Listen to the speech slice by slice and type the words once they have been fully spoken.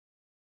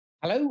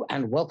Hello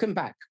and welcome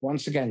back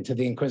once again to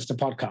the Inquisitor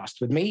podcast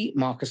with me,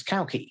 Marcus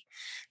Kauke.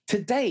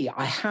 Today,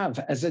 I have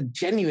as a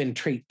genuine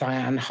treat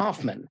Diane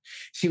Halfman.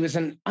 She was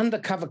an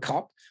undercover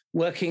cop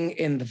working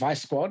in the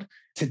Vice Squad.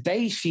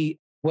 Today, she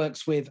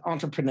works with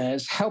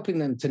entrepreneurs, helping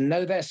them to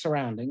know their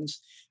surroundings,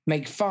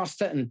 make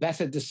faster and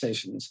better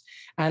decisions.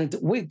 And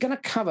we're going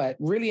to cover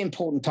really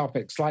important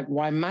topics like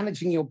why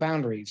managing your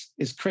boundaries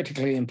is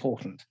critically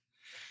important.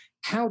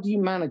 How do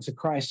you manage a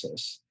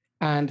crisis?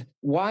 And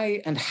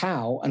why and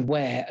how and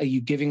where are you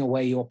giving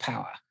away your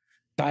power?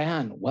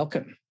 Diane,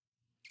 welcome.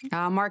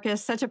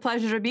 Marcus, such a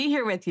pleasure to be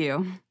here with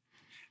you.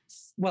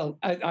 Well,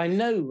 I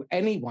know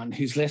anyone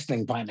who's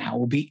listening by now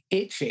will be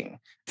itching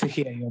to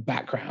hear your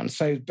background.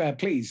 So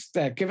please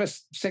give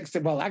us 60.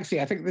 Well,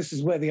 actually, I think this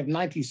is worthy of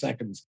 90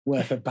 seconds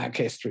worth of back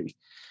history.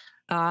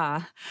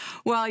 Well,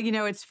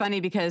 it's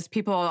funny because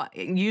people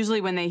usually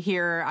when they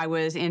hear I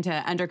was into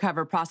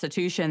undercover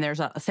prostitution,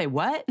 there's say,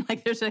 what?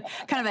 Like there's a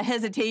kind of a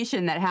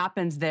hesitation that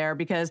happens there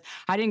because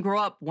I didn't grow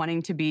up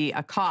wanting to be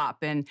a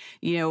cop. And,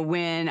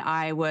 when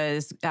I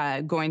was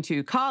going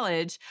to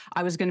college,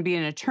 I was going to be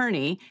an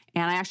attorney.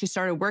 And I actually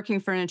started working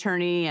for an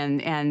attorney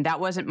and that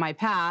wasn't my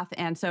path.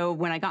 And so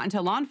when I got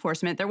into law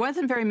enforcement, there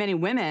wasn't very many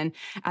women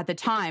at the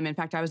time. In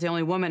fact, I was the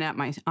only woman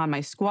on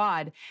my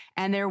squad.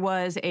 And there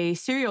was a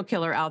serial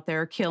killer out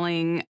there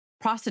killing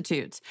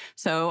prostitutes.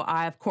 So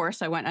I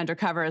went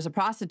undercover as a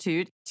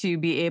prostitute to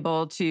be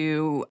able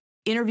to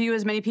interview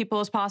as many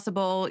people as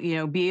possible,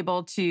 be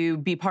able to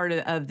be part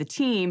of the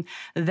team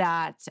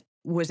that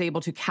was able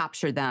to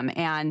capture them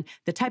and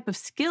the type of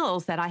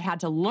skills that I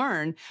had to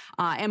learn.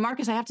 And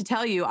Marcus, I have to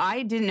tell you,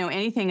 I didn't know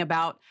anything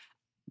about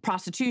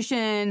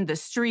prostitution, the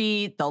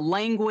street, the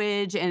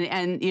language,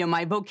 and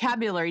my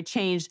vocabulary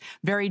changed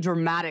very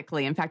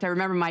dramatically. In fact, I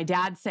remember my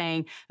dad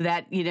saying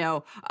that,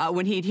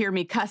 when he'd hear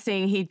me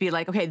cussing, he'd be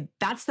like, okay,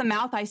 that's the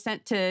mouth I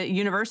sent to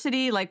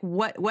university. Like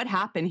what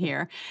happened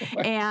here?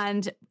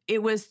 And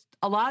it was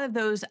a lot of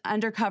those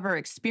undercover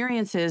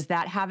experiences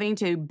that having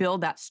to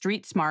build that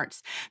street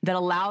smarts that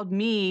allowed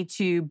me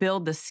to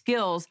build the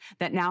skills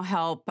that now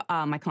help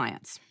my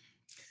clients.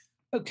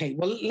 Okay,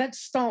 well, let's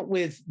start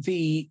with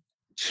the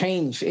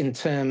change in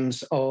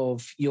terms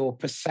of your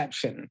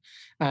perception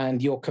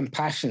and your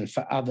compassion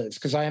for others,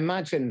 because I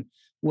imagine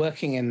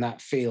working in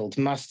that field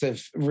must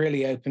have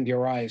really opened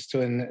your eyes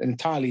to an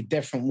entirely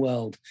different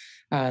world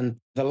and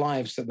the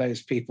lives that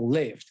those people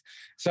lived.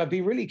 So I'd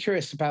be really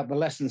curious about the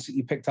lessons that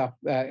you picked up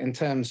in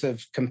terms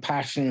of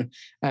compassion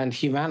and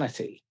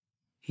humanity.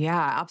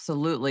 Yeah,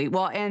 absolutely.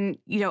 Well, and,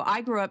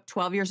 I grew up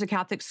 12 years of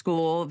Catholic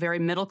school, very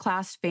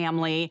middle-class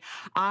family.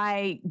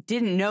 I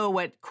didn't know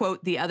what,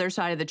 quote, the other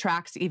side of the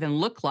tracks even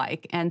looked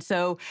like. And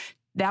so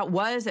that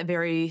was a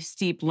very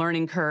steep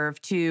learning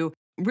curve to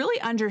really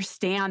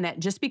understand that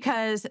just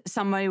because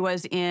somebody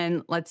was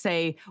in, let's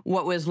say,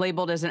 what was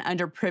labeled as an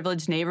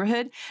underprivileged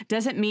neighborhood,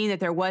 doesn't mean that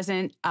there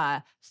wasn't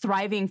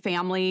thriving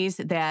families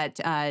that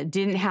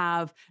didn't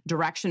have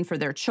direction for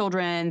their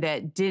children,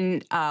 that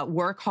didn't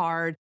work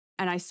hard.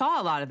 And I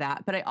saw a lot of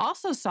that, but I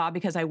also saw,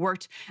 because I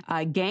worked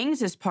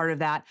gangs as part of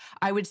that,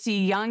 I would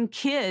see young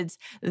kids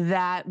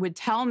that would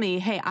tell me,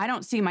 hey, I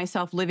don't see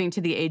myself living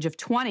to the age of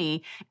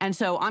 20, and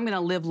so I'm going to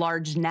live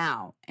large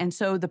now. And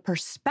so the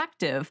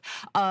perspective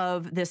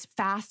of this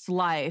fast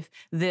life,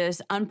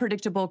 this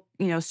unpredictable,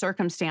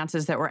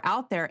 circumstances that were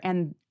out there,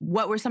 and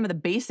what were some of the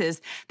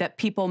bases that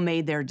people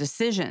made their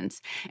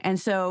decisions. And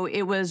so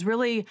it was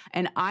really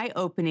an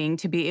eye-opening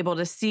to be able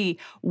to see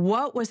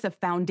what was the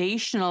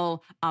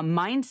foundational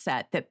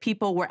mindset that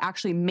people were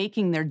actually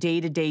making their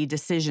day-to-day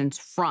decisions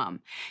from.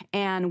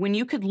 And when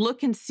you could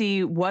look and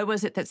see what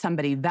was it that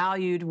somebody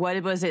valued,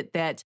 what was it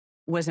that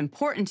was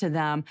important to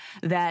them,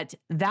 that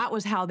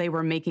was how they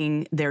were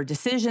making their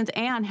decisions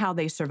and how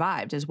they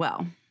survived as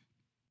well.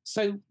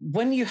 So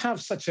when you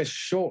have such a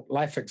short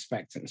life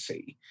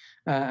expectancy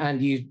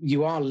and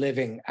you are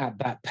living at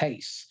that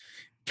pace,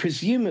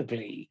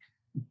 presumably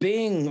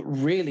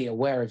being really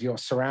aware of your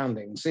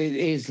surroundings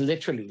is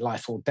literally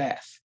life or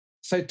death.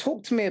 So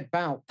talk to me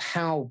about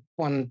how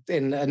one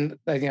in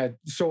a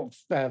short,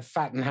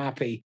 fat and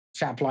happy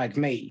chap like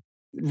me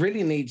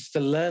really needs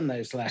to learn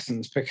those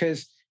lessons,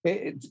 because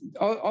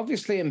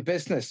obviously in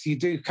business, you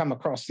do come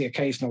across the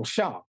occasional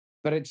shark,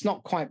 but it's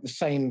not quite the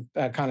same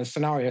kind of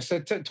scenario. So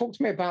talk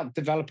to me about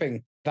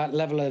developing that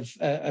level of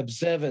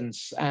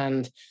observance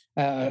and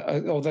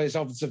or those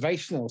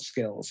observational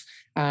skills,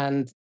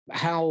 and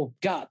how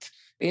gut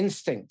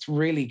instinct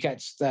really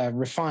gets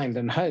refined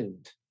and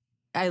honed.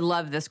 I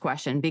love this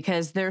question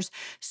because there's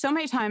so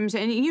many times,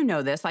 and you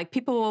know this, like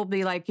people will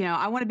be like,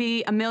 I want to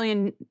be a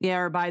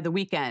millionaire by the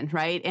weekend,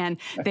 right? And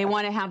they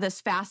want to have this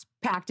fast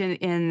packed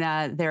in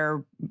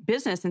their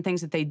business and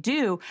things that they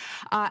do.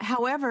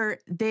 However,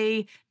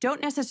 they don't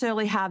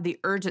necessarily have the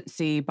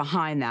urgency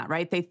behind that,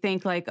 right? They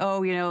think like,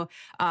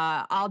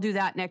 I'll do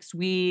that next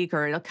week,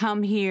 or it'll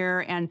come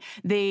here. And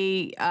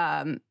they,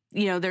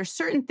 there's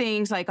certain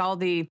things like all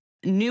the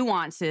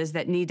nuances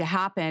that need to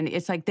happen,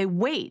 it's like they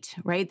wait,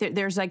 right?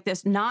 There's like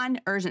this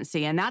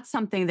non-urgency. And that's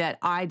something that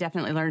I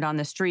definitely learned on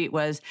the street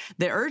was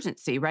the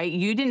urgency, right?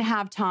 You didn't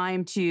have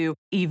time to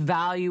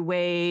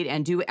evaluate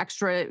and do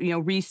extra,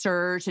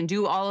 research and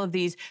do all of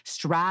these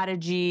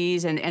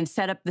strategies and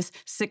set up this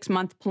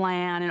 6-month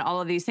plan and all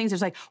of these things.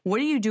 It's like, what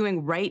are you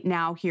doing right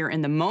now here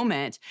in the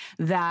moment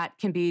that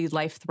can be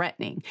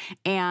life-threatening?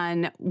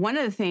 And one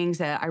of the things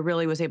that I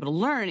really was able to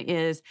learn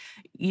is,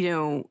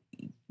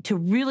 to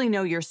really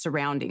know your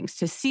surroundings,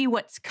 to see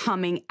what's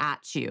coming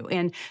at you.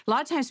 And a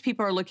lot of times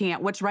people are looking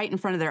at what's right in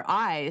front of their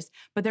eyes,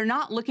 but they're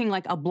not looking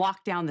like a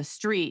block down the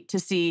street to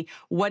see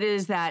what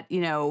is that,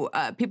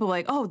 people are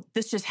like, oh,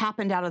 this just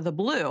happened out of the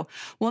blue.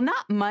 Well,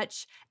 not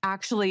much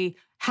actually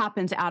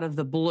happens out of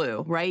the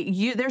blue, right?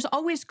 There's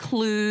always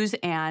clues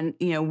and,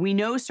 we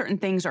know certain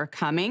things are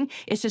coming.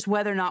 It's just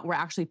whether or not we're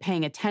actually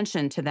paying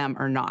attention to them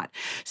or not.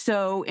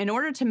 So in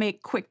order to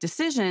make quick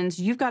decisions,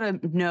 you've got to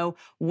know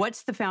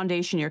what's the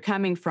foundation you're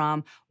coming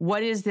from,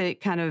 what is the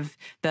kind of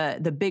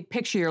the big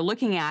picture you're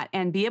looking at,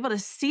 and be able to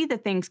see the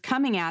things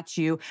coming at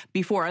you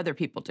before other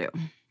people do.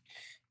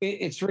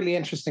 It's really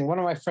interesting. One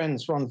of my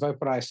friends, Ron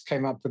Vopodice,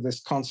 came up with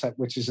this concept,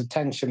 which is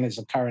attention is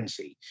a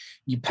currency.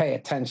 You pay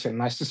attention.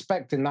 And I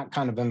suspect in that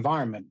kind of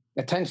environment,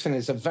 attention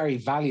is a very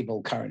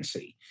valuable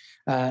currency.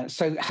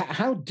 So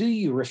how do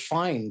you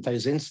refine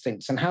those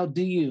instincts and how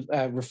do you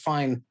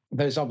refine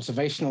those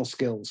observational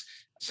skills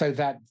so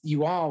that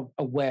you are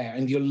aware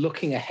and you're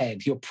looking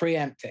ahead, you're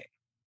preempting?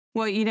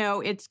 Well,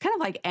 it's kind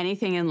of like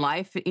anything in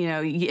life,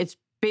 it's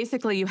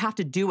basically you have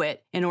to do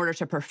it in order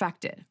to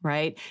perfect it,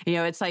 right?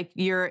 It's like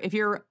if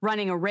you're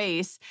running a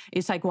race,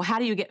 it's like, well, how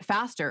do you get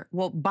faster?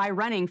 Well, by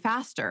running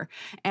faster.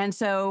 And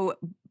so,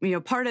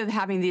 part of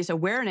having this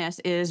awareness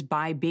is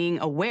by being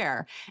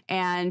aware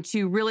and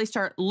to really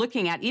start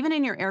looking at, even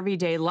in your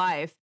everyday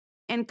life,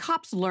 and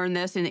cops learn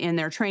this in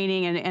their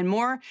training and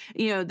more,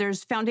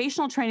 there's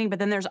foundational training, but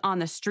then there's on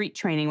the street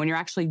training when you're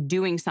actually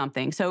doing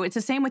something. So it's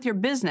the same with your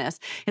business.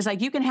 It's like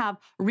you can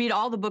read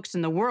all the books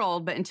in the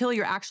world, but until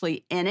you're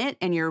actually in it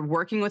and you're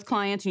working with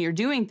clients and you're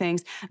doing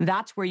things,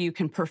 that's where you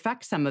can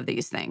perfect some of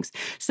these things.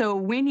 So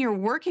when you're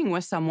working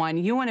with someone,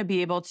 you want to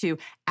be able to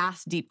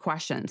ask deep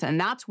questions. And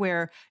that's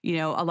where,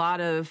 a lot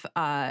of,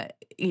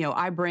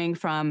 I bring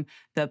from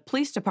the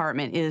police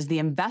department is the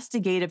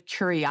investigative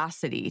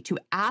curiosity to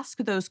ask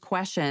those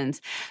questions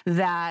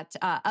that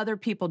other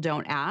people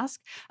don't ask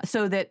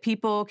so that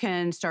people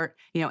can start,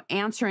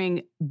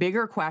 answering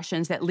bigger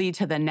questions that lead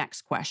to the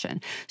next question.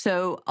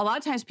 So a lot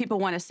of times people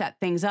want to set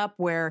things up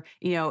where,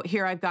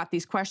 here I've got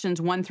these questions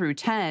 1 through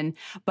 10,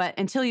 but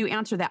until you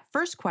answer that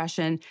first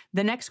question,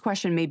 the next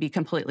question may be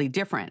completely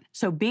different.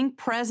 So being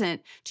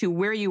present to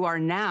where you are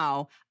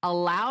now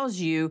allows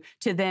you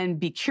to then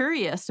be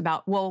curious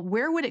about, well,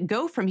 where would it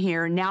go from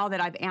here now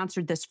that I've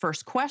answered this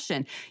first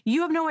question?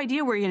 You have no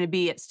idea where you're going to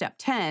be at step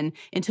 10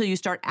 until you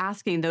start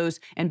asking those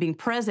and being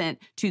present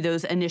to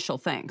those initial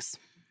things.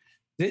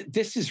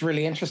 This is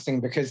really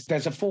interesting because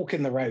there's a fork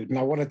in the road, and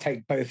I want to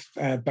take both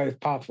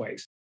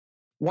pathways.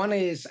 One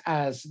is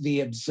as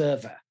the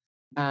observer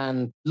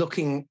and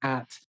looking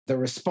at the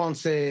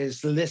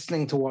responses,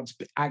 listening to what's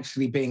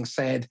actually being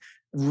said,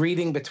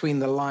 reading between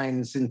the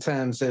lines in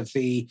terms of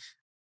the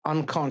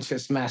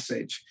unconscious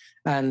message,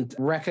 and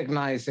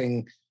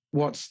recognizing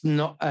what's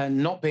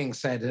not being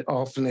said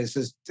often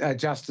is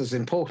just as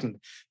important,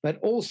 but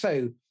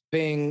also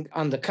being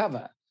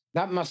undercover.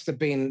 That must have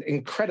been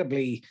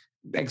incredibly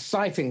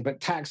exciting, but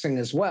taxing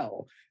as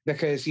well,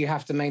 because you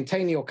have to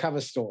maintain your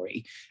cover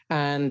story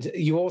and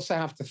you also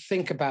have to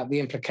think about the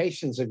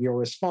implications of your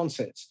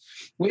responses.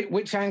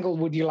 Which angle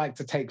would you like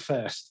to take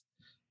first?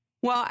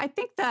 Well, I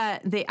think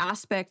that the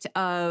aspect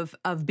of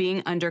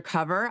being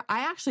undercover, I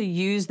actually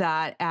use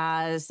that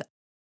as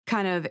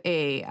kind of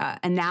a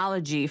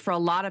analogy for a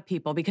lot of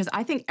people because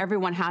I think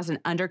everyone has an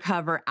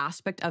undercover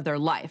aspect of their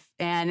life,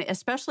 and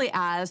especially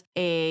as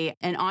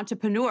an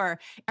entrepreneur,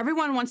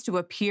 everyone wants to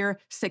appear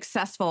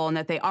successful and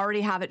that they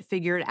already have it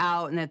figured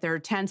out and that they're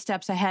 10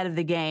 steps ahead of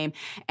the game.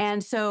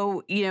 And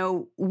so,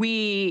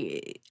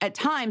 we at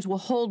times will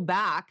hold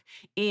back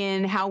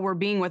in how we're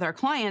being with our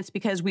clients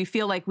because we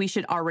feel like we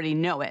should already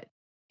know it.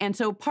 And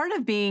so part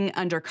of being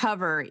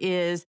undercover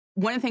is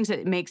one of the things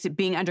that makes it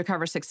being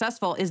undercover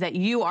successful is that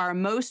you are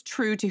most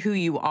true to who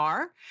you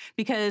are,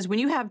 because when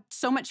you have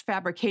so much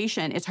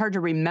fabrication, it's hard to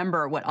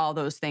remember what all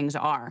those things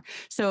are.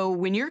 So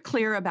when you're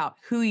clear about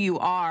who you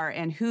are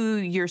and who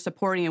you're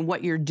supporting and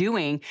what you're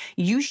doing,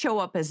 you show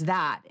up as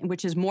that,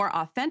 which is more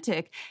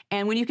authentic.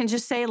 And when you can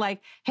just say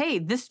like, hey,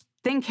 this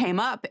thing came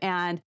up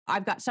and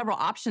I've got several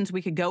options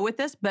we could go with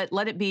this, but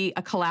let it be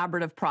a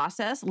collaborative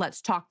process.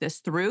 Let's talk this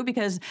through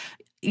because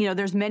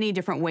there's many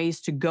different ways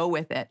to go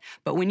with it.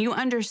 But when you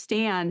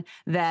understand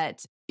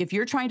that if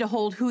you're trying to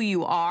hold who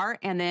you are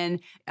and then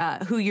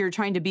who you're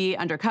trying to be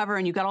undercover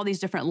and you've got all these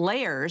different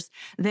layers,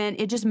 then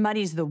it just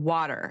muddies the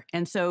water.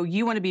 And so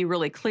you want to be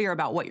really clear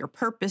about what your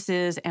purpose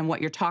is and what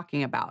you're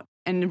talking about.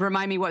 And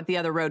remind me what the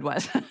other road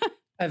was.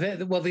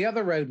 The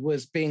other road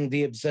was being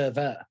the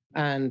observer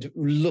and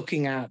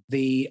looking at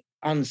the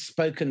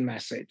unspoken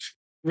message,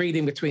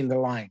 reading between the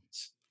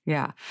lines.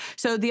 Yeah.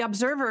 So the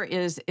observer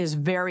is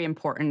very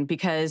important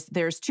because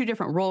there's two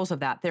different roles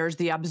of that. There's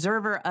the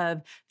observer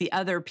of the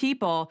other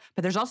people,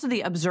 but there's also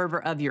the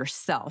observer of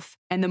yourself.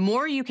 And the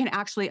more you can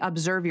actually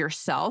observe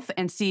yourself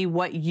and see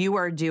what you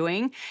are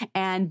doing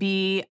and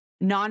be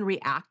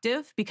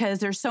non-reactive, because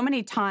there's so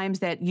many times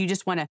that you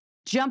just want to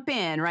jump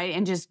in, right?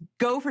 And just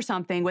go for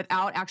something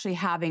without actually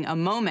having a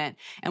moment.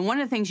 And one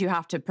of the things you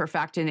have to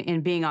perfect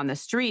in being on the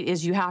street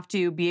is you have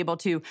to be able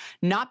to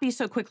not be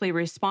so quickly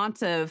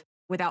responsive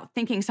without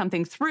thinking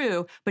something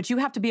through, but you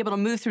have to be able to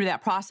move through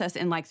that process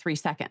in like 3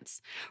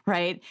 seconds,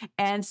 right?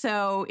 And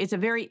so it's a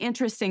very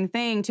interesting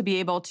thing to be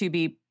able to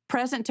be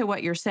present to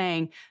what you're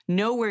saying,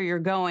 know where you're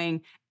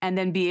going, and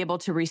then be able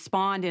to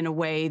respond in a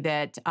way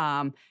that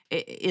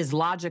is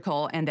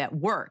logical and that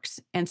works.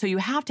 And so you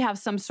have to have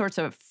some sorts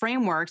of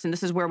frameworks, and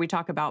this is where we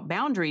talk about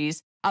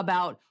boundaries,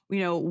 about,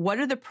 what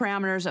are the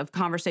parameters of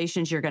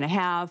conversations you're going to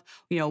have?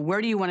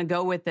 Where do you want to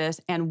go with this?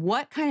 And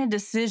what kind of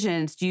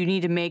decisions do you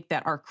need to make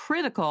that are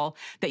critical,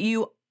 that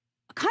you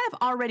kind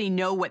of already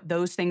know what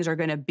those things are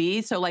going to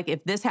be? So like,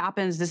 if this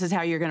happens, this is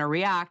how you're going to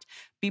react.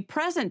 Be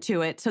present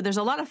to it. So there's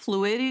a lot of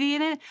fluidity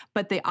in it,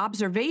 but the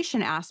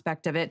observation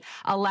aspect of it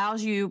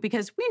allows you,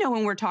 because we know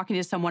when we're talking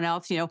to someone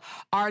else,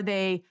 are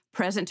they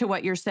present to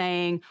what you're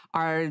saying?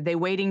 Are they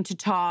waiting to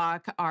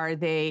talk? Are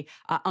they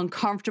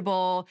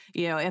uncomfortable?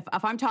 If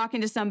I'm talking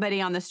to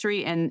somebody on the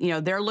street and,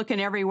 they're looking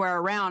everywhere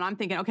around, I'm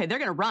thinking, okay, they're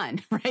going to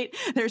run, right?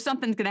 There's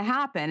something's going to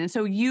happen. And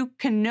so you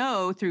can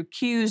know through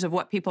cues of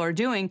what people are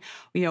doing,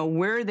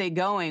 where are they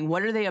going?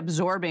 What are they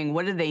absorbing?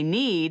 What do they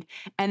need?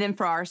 And then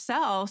for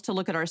ourselves to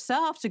look at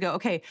ourselves to go,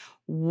 okay,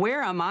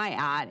 where am I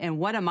at and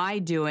what am I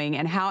doing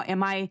and how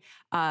am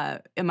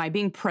I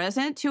being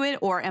present to it,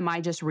 or am I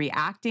just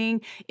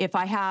reacting? If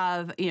I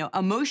have,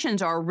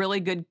 emotions are a really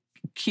good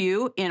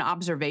cue in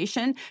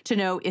observation to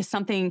know, is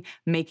something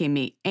making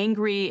me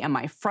angry? Am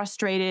I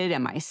frustrated?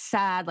 Am I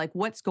sad? Like,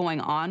 what's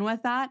going on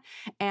with that?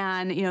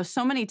 And,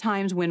 so many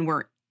times when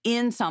we're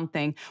in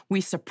something,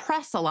 we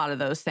suppress a lot of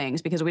those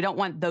things because we don't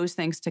want those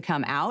things to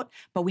come out,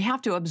 but we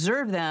have to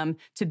observe them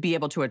to be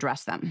able to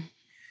address them.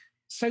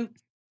 So,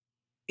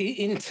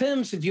 in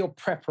terms of your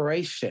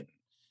preparation,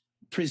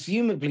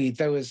 presumably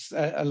there was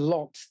a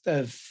lot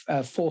of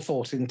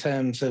forethought in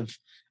terms of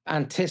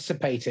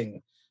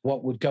anticipating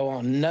what would go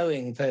on,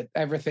 knowing that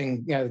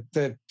everything,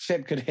 the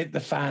shit could hit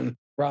the fan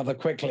rather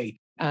quickly,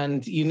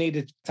 and you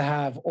needed to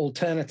have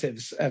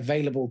alternatives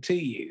available to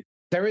you.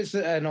 There is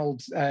an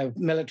old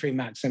military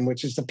maxim,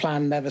 which is the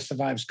plan never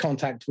survives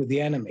contact with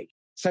the enemy.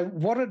 So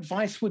what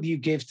advice would you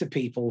give to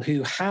people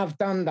who have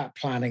done that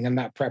planning and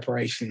that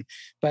preparation,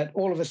 but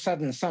all of a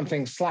sudden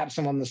something slaps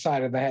them on the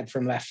side of the head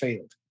from left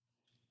field?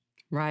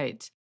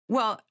 Right.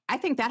 Well, I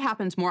think that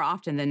happens more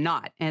often than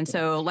not. And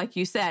so, like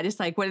you said, it's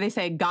like, what do they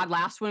say? God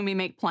laughs when we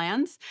make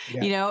plans,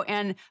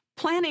 and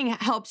planning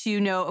helps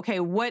you know, okay,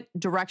 what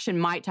direction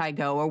might I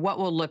go or what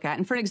we'll look at?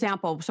 And for an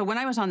example, so when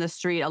I was on the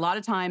street, a lot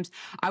of times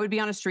I would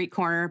be on a street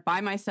corner by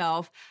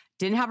myself,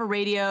 didn't have a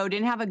radio,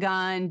 didn't have a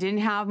gun, didn't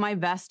have my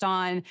vest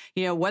on,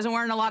 wasn't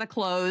wearing a lot of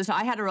clothes.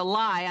 I had to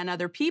rely on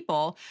other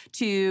people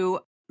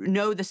to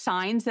know the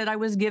signs that I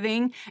was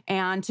giving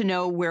and to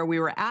know where we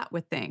were at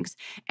with things.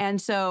 And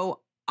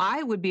so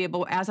I would be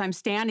able, as I'm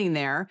standing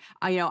there,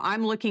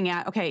 I'm looking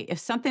at, okay, if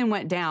something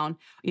went down,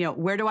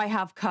 where do I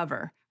have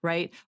cover,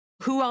 right?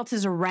 Who else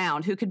is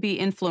around? Who could be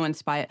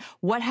influenced by it?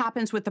 What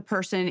happens with the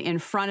person in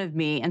front of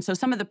me? And so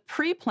some of the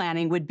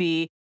pre-planning would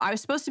be, I was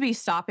supposed to be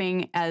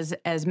stopping as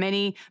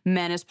many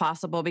men as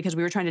possible because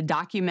we were trying to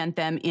document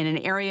them in an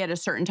area at a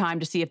certain time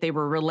to see if they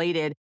were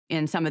related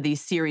in some of these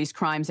serious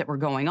crimes that were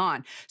going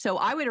on. So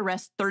I would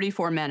arrest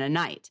 34 men a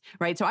night,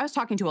 right? So I was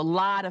talking to a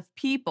lot of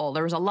people.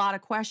 There was a lot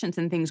of questions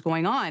and things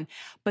going on.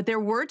 But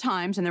there were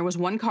times, and there was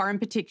one car in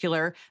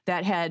particular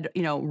that had,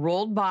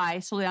 rolled by,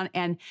 slowed down,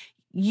 and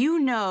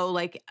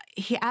like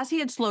as he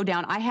had slowed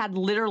down, I had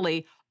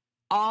literally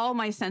all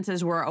my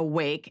senses were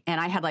awake,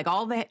 and I had like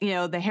all the,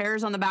 the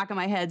hairs on the back of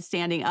my head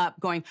standing up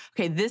going,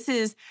 okay, this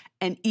is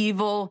an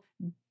evil,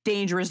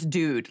 dangerous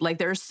dude. Like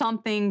there's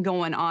something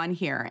going on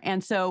here.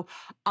 And so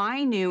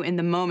I knew in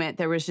the moment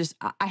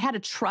I had to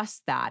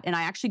trust that. And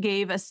I actually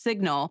gave a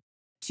signal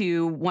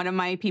to one of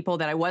my people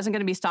that I wasn't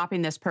going to be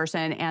stopping this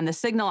person. And the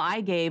signal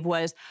I gave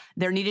was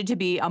there needed to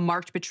be a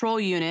marked patrol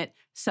unit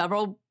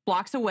several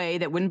blocks away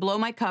that wouldn't blow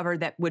my cover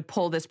that would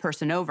pull this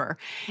person over.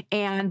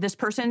 And this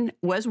person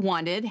was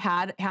wanted,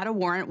 had a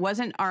warrant,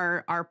 wasn't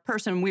our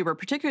person we were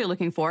particularly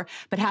looking for,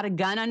 but had a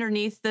gun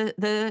underneath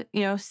the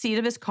seat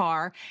of his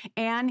car.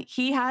 And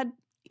he had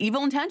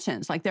evil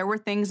intentions. Like there were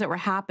things that were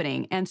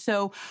happening. And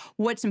so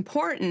what's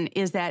important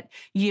is that,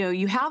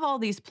 you have all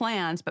these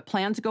plans, but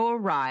plans go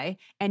awry,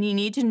 and you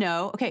need to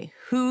know, okay,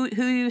 who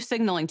are you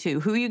signaling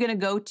to? Who are you going to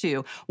go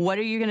to? What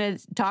are you going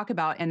to talk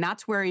about? And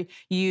that's where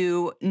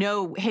you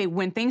know, hey,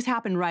 when things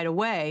happen right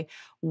away,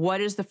 what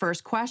is the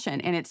first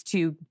question? And it's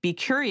to be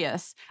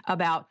curious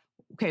about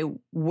okay,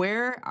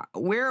 where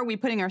are we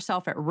putting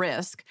ourselves at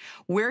risk?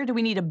 Where do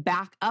we need to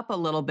back up a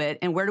little bit,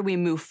 and where do we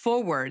move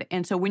forward?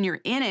 And so when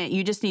you're in it,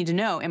 you just need to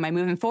know, am I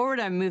moving forward?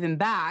 Am I moving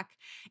back?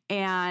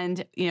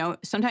 And,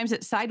 sometimes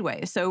it's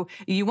sideways. So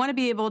you want to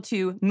be able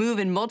to move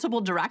in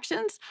multiple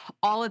directions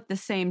all at the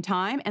same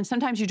time. And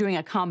sometimes you're doing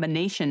a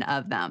combination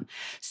of them.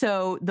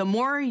 So the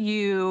more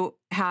you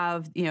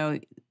have,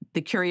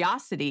 the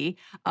curiosity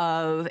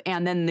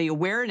and then the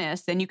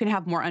awareness, then you can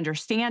have more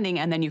understanding,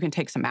 and then you can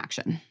take some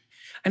action.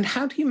 And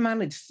how do you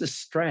manage the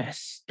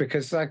stress?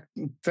 Because I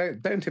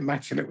don't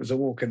imagine it was a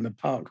walk in the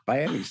park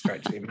by any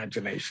stretch of the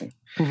imagination.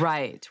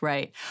 Right,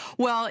 right.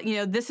 Well,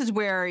 this is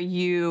where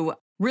you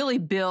really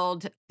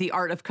build the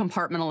art of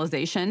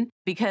compartmentalization,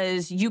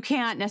 because you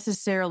can't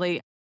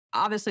necessarily,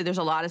 obviously there's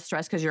a lot of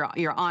stress because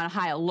you're on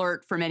high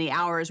alert for many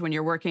hours when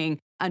you're working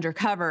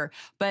undercover,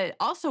 but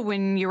also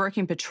when you're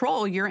working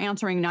patrol, you're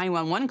answering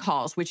 911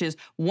 calls, which is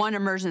one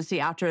emergency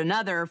after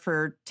another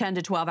for 10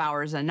 to 12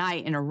 hours a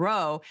night in a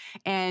row.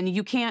 And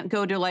you can't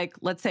go to, like,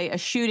 let's say a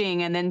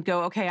shooting and then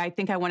go, okay, I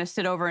think I want to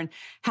sit over and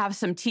have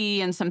some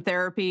tea and some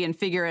therapy and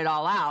figure it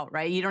all out,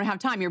 right? You don't have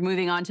time. You're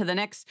moving on to the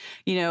next,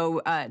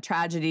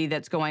 tragedy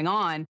that's going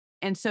on.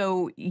 And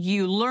so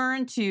you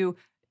learn to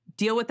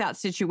deal with that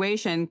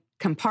situation,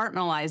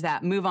 compartmentalize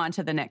that, move on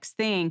to the next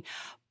thing.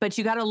 But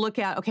you got to look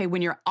at, okay,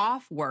 when you're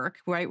off work,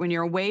 right, when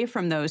you're away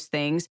from those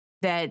things,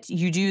 that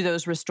you do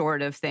those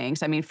restorative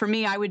things. I mean, for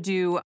me, I would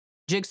do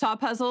jigsaw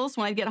puzzles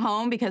when I get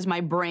home, because my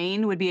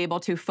brain would be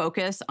able to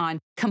focus on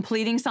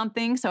completing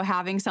something. So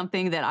having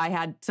something that I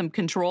had some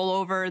control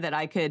over, that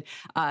I could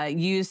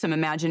use some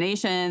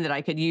imagination, that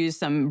I could use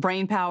some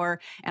brain power,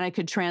 and I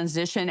could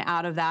transition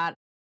out of that.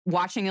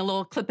 Watching a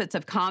little clippets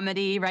of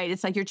comedy, right?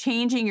 It's like you're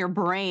changing your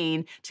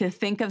brain to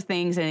think of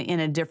things in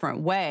a different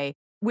way,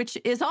 which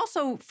is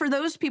also for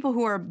those people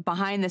who are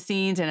behind the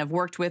scenes and have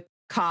worked with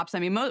cops. I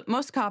mean,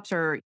 most cops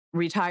are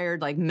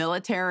retired, like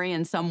military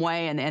in some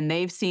way, and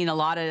they've seen a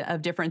lot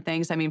of different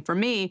things. I mean, for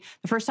me,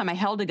 the first time I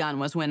held a gun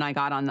was when I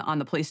got on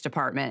the police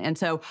department. And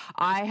so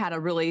I had a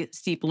really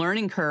steep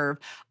learning curve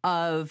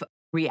of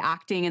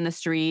reacting in the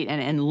street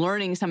and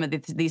learning some of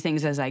these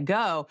things as I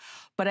go.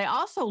 But I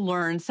also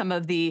learned some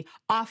of the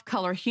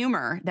off-color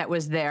humor that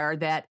was there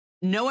that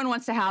no one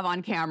wants to have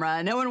on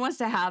camera, no one wants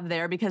to have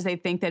there, because they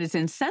think that it's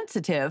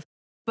insensitive.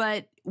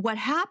 But what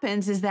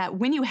happens is that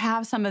when you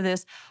have some of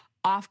this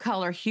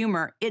off-color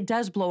humor, it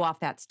does blow off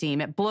that steam.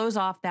 It blows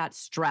off that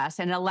stress,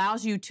 and it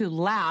allows you to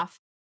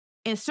laugh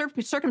in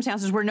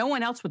circumstances where no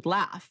one else would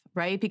laugh,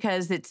 right?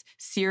 Because it's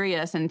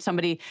serious and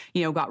somebody,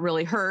 got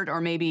really hurt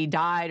or maybe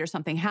died or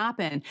something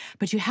happened.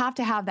 But you have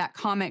to have that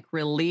comic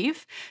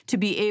relief to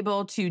be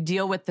able to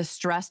deal with the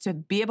stress, to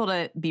be able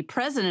to be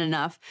present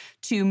enough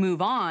to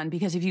move on.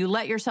 Because if you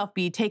let yourself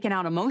be taken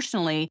out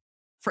emotionally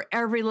for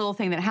every little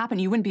thing that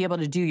happened, you wouldn't be able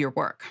to do your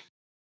work.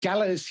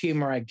 Gallows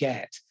humor I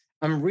get.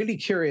 I'm really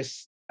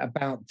curious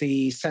about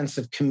the sense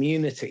of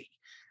community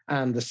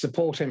and the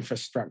support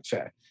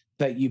infrastructure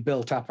that you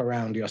built up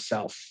around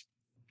yourself.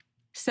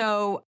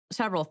 So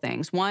several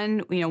things. One,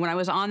 when I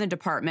was on the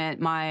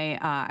department,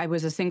 I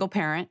was a single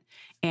parent,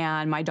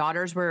 and my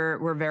daughters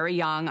were very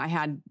young. I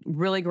had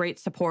really great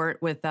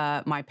support with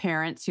my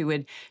parents, who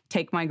would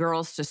take my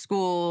girls to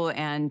school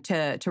and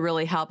to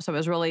really help. So I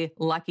was really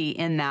lucky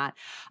in that.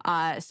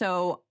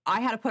 So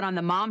I had to put on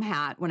the mom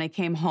hat when I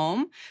came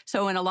home.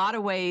 So in a lot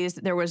of ways,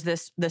 there was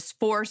this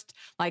forced,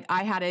 like,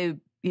 I had to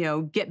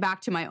get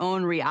back to my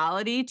own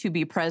reality to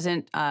be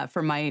present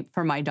for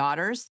my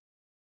daughters.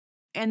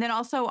 And then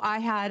also I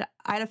had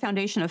a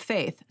foundation of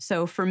faith.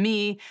 So for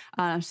me,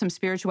 some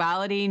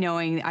spirituality,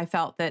 knowing I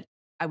felt that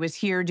I was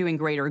here doing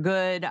greater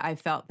good. I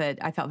felt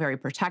very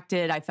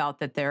protected. I felt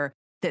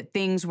that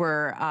things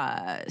were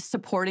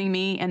supporting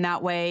me in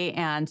that way.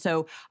 And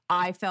so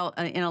I felt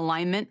in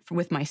alignment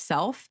with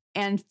myself.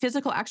 And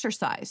physical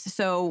exercise.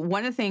 So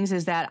one of the things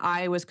is that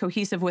I was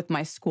cohesive with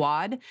my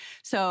squad.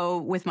 So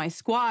with my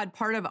squad,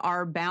 part of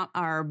our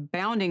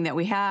bounding that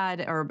we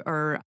had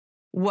or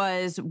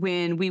was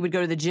when we would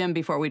go to the gym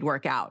before we'd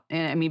work out.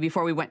 And I mean,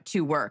 before we went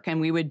to work, and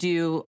we would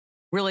do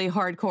really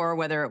hardcore,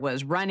 whether it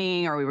was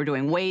running or we were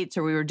doing weights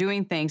or we were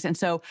doing things. And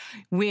so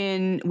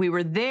when we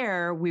were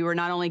there, we were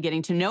not only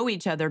getting to know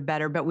each other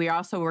better, but we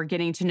also were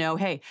getting to know,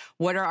 hey,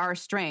 what are our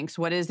strengths?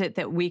 What is it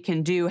that we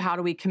can do? How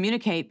do we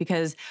communicate?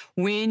 Because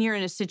when you're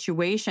in a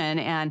situation,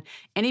 and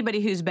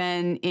anybody who's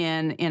been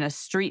in a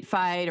street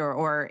fight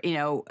or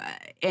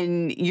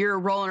and you're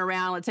rolling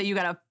around, let's say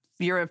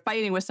you're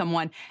fighting with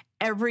someone,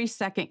 every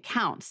second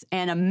counts.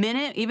 And a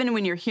minute, even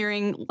when you're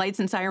hearing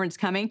lights and sirens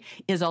coming,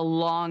 is a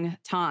long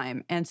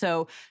time. And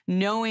so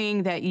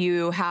knowing that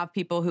you have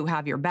people who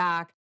have your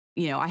back,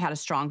 I had a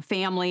strong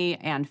family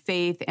and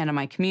faith and in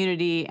my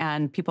community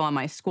and people on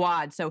my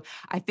squad. So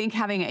I think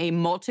having a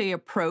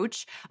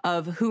multi-approach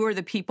of who are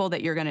the people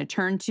that you're going to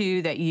turn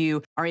to, that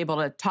you are able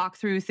to talk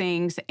through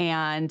things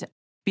and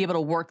be able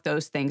to work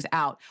those things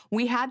out.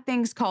 We had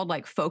things called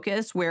like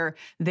Focus, where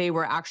they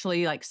were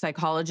actually like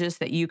psychologists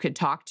that you could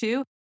talk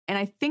to. And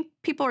I think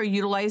people are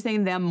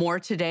utilizing them more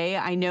today.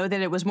 I know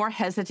that it was more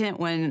hesitant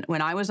when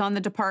I was on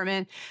the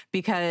department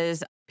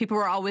because people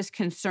were always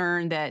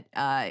concerned that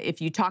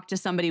if you talk to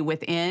somebody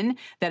within,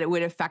 that it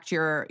would affect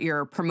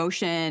your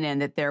promotion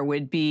and that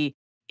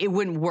it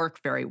wouldn't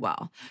work very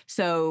well.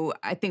 So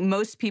I think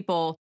most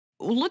people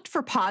looked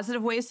for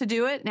positive ways to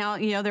do it. Now,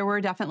 there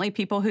were definitely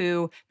people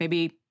who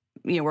maybe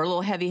were a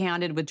little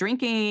heavy-handed with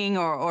drinking,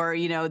 or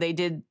they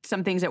did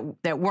some things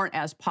that weren't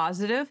as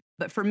positive.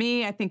 But for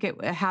me, I think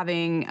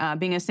being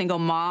a single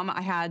mom,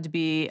 I had to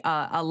be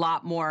a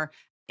lot more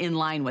in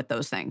line with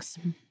those things.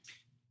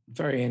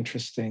 Very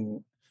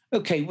interesting.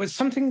 Okay, well,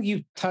 something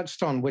you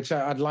touched on, which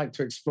I'd like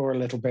to explore a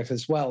little bit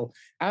as well.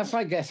 As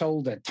I get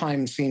older,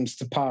 time seems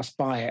to pass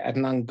by at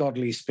an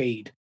ungodly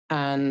speed.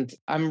 And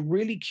I'm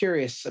really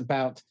curious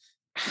about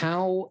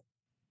how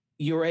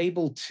you're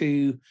able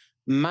to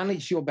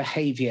manage your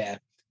behavior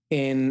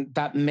in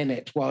that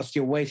minute whilst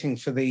you're waiting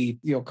for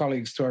your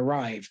colleagues to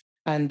arrive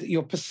and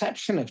your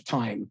perception of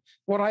time.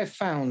 What I've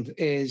found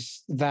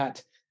is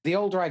that the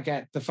older I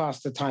get, the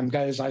faster time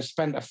goes. I've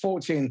spent a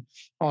fortune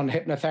on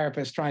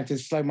hypnotherapists trying to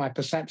slow my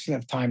perception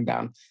of time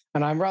down.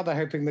 And I'm rather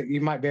hoping that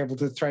you might be able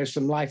to throw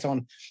some light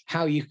on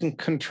how you can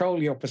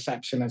control your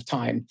perception of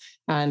time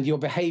and your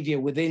behavior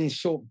within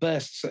short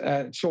bursts,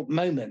 short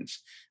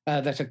moments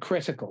that are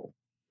critical.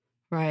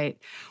 Right.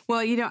 Well,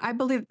 I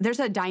believe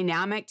there's a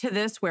dynamic to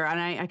this and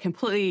I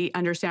completely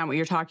understand what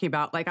you're talking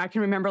about. Like I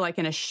can remember like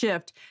in a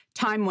shift,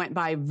 time went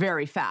by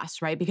very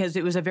fast, right? Because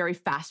it was a very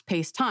fast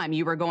paced time.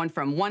 You were going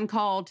from one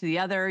call to the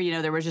other,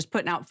 there was just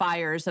putting out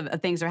fires of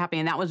things that are happening.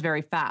 And that was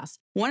very fast.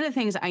 One of the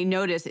things I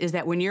notice is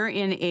that when you're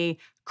in a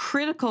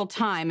critical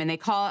time, and a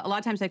lot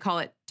of times they call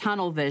it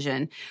tunnel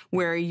vision,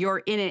 where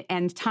you're in it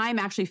and time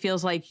actually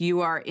feels like you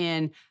are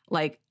in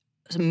like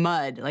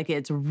mud, like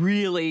it's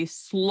really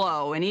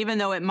slow. And even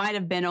though it might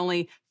have been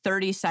only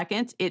 30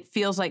 seconds, it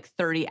feels like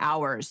 30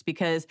 hours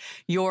because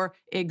you're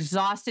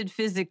exhausted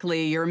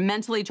physically, you're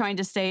mentally trying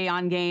to stay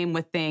on game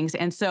with things.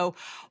 And so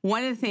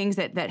one of the things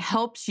that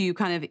helps you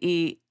kind of,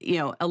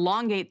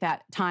 elongate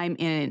that time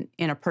in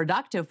a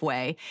productive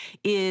way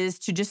is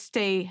to just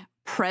stay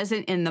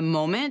present in the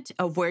moment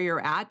of where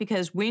you're at.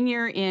 Because when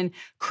you're in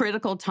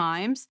critical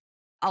times,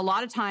 a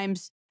lot of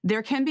times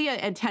there can be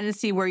a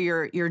tendency where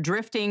you're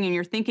drifting and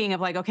you're thinking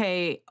of like,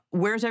 okay,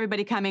 where's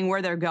everybody coming,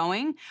 where they're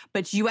going?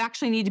 But you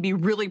actually need to be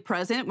really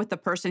present with the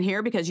person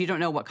here because you don't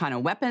know what kind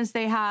of weapons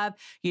they have.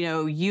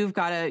 You've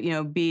got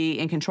to, be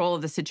in control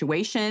of the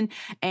situation.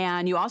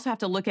 And you also have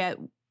to look at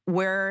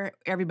where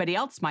everybody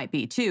else might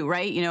be too,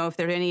 right? If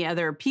there are any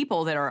other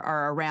people that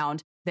are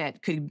around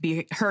that could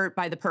be hurt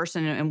by the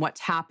person and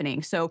what's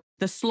happening. So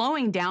the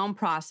slowing down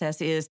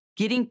process is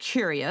getting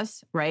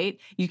curious, right?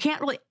 You can't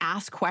really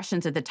ask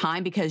questions at the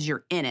time because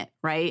you're in it,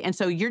 right? And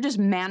so you're just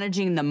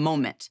managing the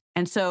moment.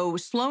 And so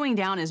slowing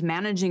down is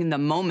managing the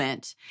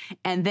moment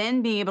and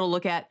then being able to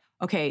look at,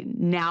 okay,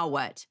 now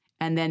what?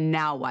 And then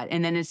now what?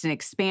 And then it's an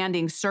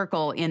expanding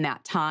circle in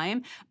that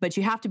time, but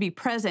you have to be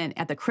present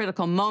at the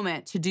critical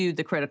moment to do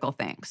the critical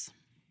things.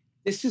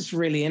 This is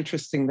really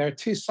interesting. There are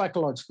two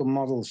psychological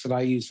models that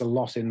I use a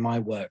lot in my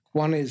work.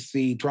 One is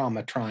the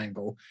drama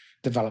triangle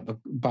developed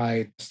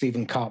by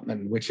Stephen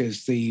Cartman, which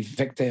is the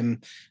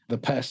victim, the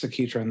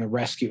persecutor, and the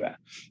rescuer.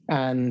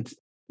 And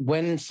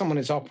when someone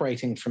is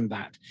operating from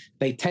that,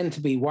 they tend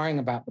to be worrying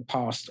about the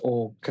past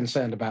or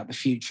concerned about the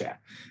future,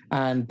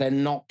 and they're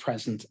not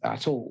present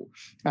at all.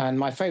 And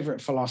my favorite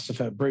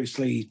philosopher, Bruce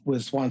Lee,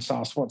 was once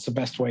asked, what's the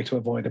best way to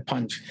avoid a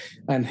punch?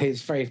 And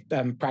his very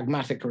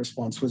pragmatic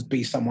response was,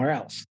 be somewhere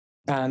else.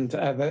 And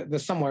the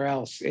somewhere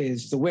else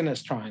is the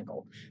winner's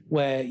triangle,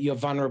 where you're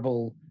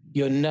vulnerable,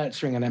 you're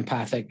nurturing and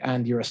empathic,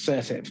 and you're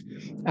assertive.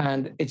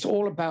 And it's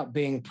all about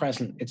being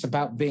present. It's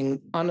about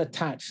being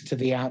unattached to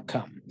the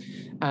outcome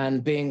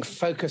and being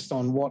focused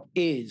on what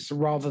is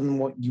rather than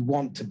what you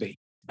want to be.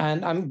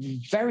 And I'm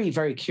very,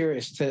 very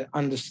curious to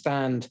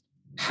understand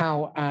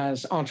how,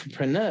 as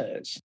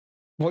entrepreneurs,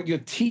 what you're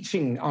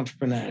teaching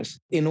entrepreneurs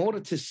in order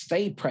to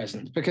stay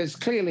present, because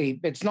clearly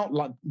it's not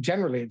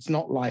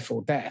life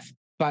or death,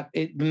 but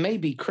it may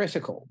be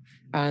critical,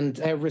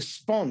 and a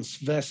response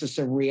versus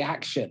a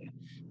reaction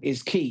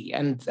is key.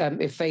 And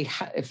if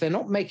they're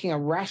not making a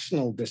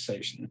rational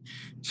decision,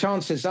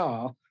 chances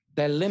are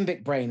their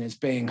limbic brain is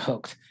being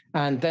hooked,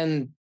 and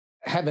then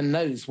heaven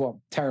knows what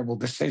terrible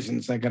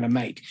decisions they're going to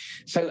make.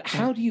 So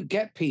how do you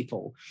get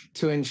people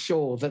to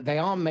ensure that they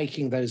are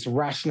making those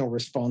rational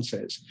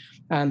responses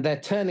and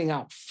they're turning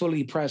up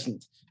fully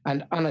present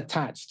and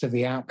unattached to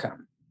the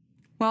outcome?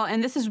 Well,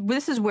 and this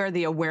is where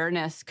the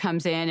awareness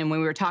comes in. And when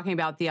we were talking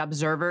about the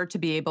observer, to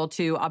be able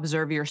to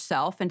observe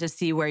yourself and to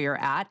see where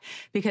you're at,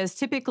 because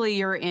typically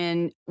you're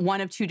in one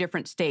of two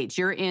different states.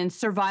 You're in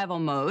survival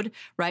mode,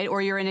 right?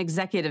 Or you're in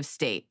executive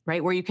state,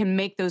 right? Where you can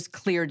make those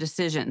clear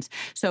decisions.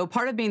 So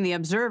part of being the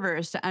observer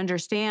is to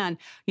understand,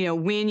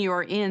 when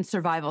you're in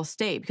survival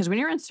state, because when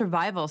you're in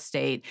survival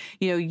state,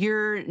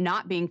 you're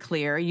not being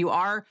clear. You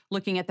are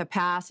looking at the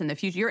past and the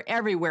future. You're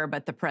everywhere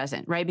but the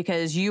present, right?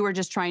 Because you are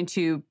just trying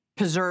to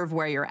preserve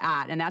where you're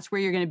at. And that's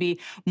where you're going to be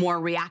more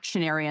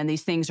reactionary and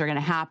these things are going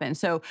to happen.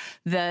 So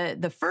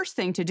the first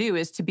thing to do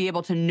is to be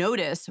able to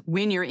notice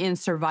when you're in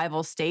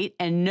survival state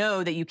and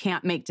know that you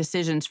can't make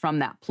decisions from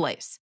that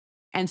place.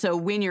 And so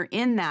when you're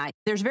in that,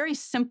 there's very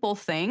simple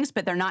things,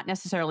 but they're not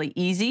necessarily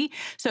easy.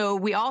 So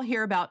we all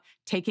hear about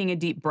taking a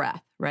deep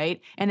breath, right?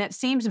 And that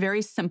seems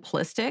very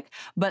simplistic,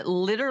 but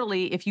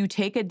literally, if you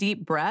take a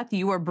deep breath,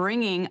 you are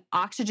bringing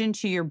oxygen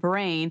to your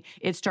brain.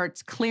 It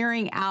starts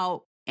clearing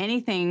out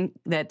anything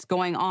that's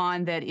going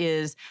on that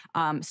is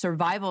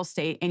survival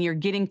state, and you're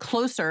getting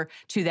closer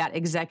to that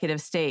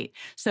executive state.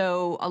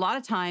 So a lot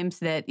of times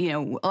that, a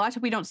lot of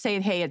times we don't say,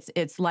 hey,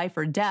 it's life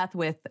or death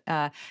with,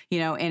 an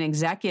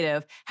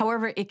executive.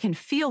 However, it can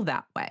feel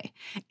that way.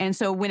 And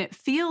so when it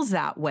feels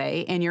that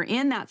way and you're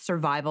in that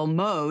survival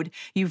mode,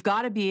 you've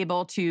got to be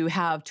able to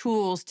have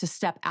tools to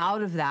step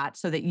out of that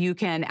so that you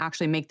can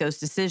actually make those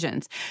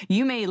decisions.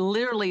 You may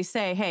literally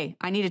say, hey,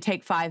 I need to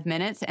take 5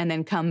 minutes and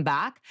then come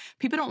back.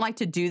 People don't like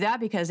to do that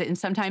because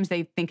sometimes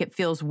they think it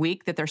feels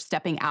weak that they're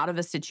stepping out of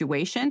a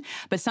situation.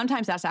 But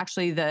sometimes that's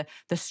actually the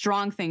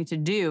strong thing to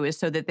do, is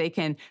so that they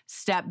can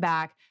step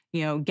back,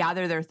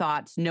 gather their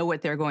thoughts, know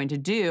what they're going to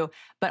do,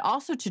 but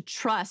also to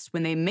trust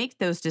when they make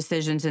those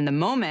decisions in the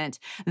moment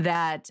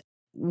that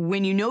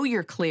when you know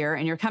you're clear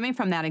and you're coming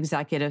from that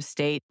executive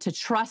state, to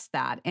trust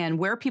that. And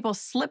where people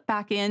slip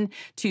back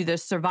into the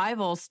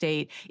survival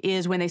state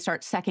is when they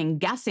start second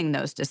guessing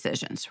those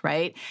decisions,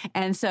 right?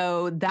 And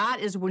so that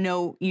is where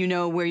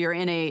you're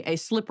in a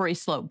slippery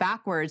slope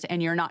backwards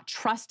and you're not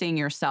trusting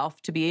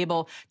yourself to be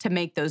able to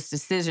make those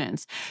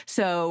decisions.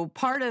 So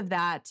part of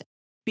that,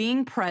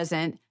 being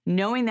present,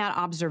 knowing that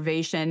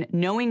observation,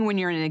 knowing when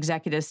you're in an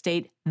executive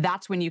state,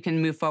 that's when you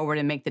can move forward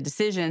and make the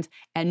decisions.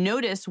 And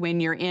notice when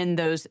you're in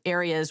those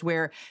areas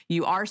where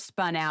you are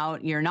spun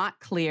out, you're not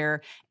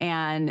clear,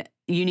 and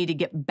you need to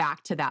get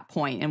back to that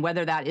point. And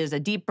whether that is a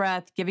deep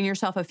breath, giving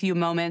yourself a few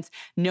moments,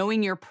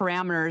 knowing your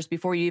parameters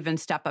before you even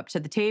step up to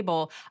the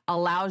table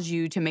allows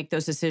you to make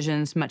those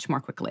decisions much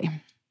more quickly.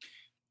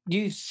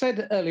 You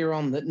said earlier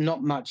on that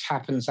not much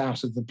happens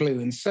out of the blue,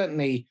 and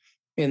certainly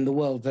in the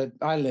world that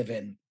I live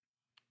in,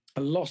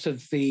 a lot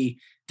of the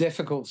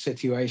difficult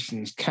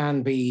situations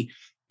can be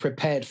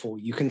prepared for.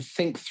 You can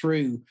think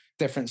through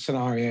different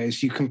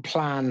scenarios, you can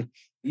plan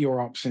your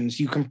options,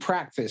 you can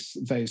practice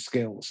those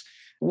skills.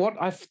 What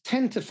I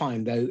tend to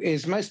find, though,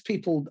 is most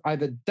people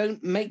either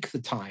don't make the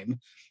time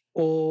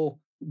or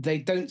they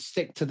don't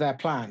stick to their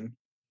plan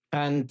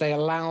and they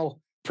allow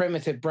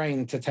primitive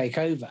brain to take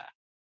over.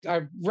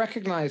 I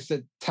recognize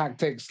that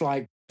tactics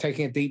like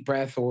taking a deep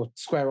breath or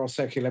square or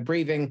circular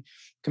breathing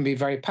can be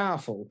very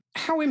powerful.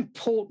 How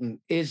important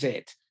is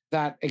it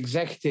that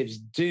executives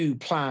do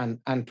plan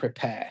and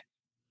prepare?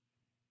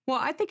 Well,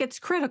 I think it's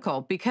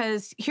critical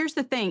because here's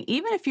the thing,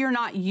 even if you're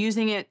not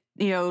using it,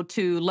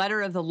 to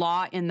letter of the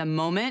law in the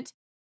moment,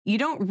 you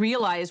don't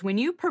realize when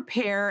you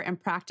prepare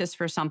and practice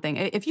for something.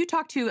 If you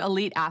talk to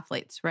elite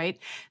athletes, right,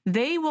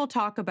 they will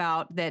talk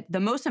about that the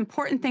most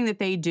important thing that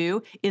they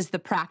do is the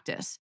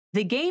practice.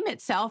 The game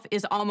itself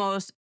is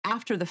almost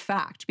after the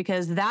fact,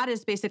 because that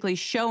is basically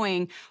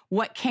showing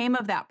what came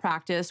of that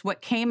practice,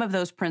 what came of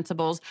those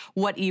principles,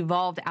 what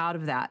evolved out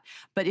of that.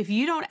 But if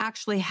you don't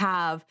actually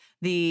have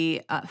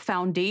the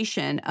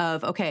foundation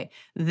of, okay,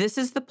 this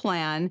is the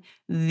plan,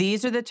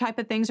 these are the type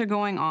of things are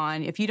going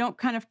on, if you don't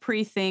kind of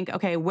pre-think,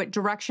 okay, what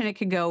direction it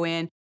could go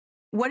in,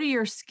 what are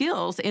your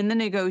skills in the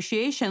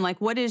negotiation?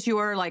 Like, what is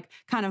your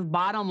kind of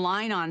bottom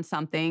line on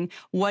something?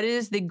 What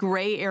is the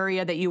gray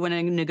area that you want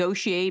to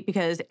negotiate?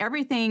 Because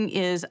everything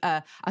is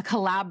a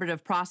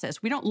collaborative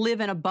process. We don't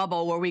live in a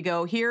bubble where we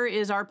go, here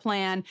is our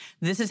plan,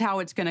 this is how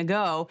it's going to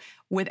go,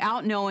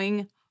 without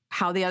knowing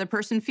how the other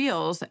person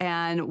feels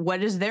and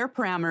what is their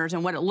parameters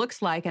and what it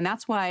looks like. And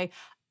that's why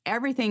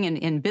everything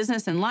in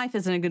business and life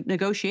is a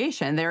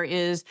negotiation. There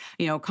is,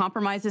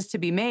 compromises to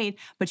be made,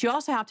 but you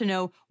also have to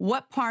know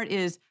what part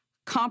is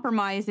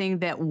compromising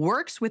that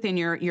works within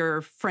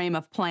your frame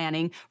of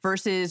planning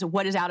versus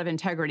what is out of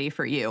integrity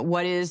for you,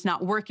 what is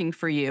not working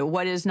for you,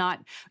 what is not,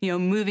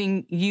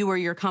 moving you or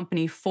your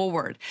company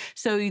forward.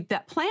 So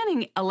that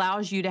planning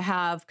allows you to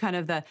have kind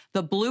of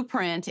the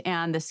blueprint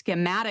and the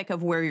schematic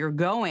of where you're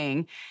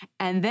going.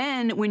 And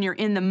then when you're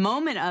in the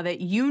moment of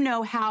it,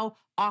 how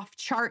off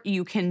chart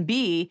you can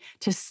be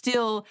to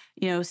still,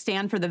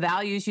 stand for the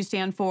values you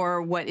stand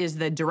for. What is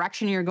the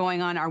direction you're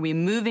going on? Are we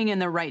moving in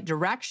the right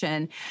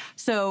direction?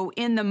 So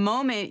in the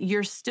moment,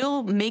 you're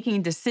still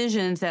making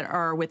decisions that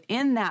are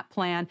within that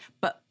plan,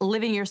 but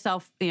living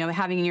yourself,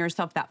 having in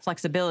yourself that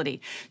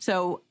flexibility.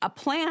 So a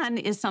plan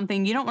is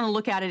something you don't want to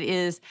look at it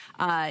as,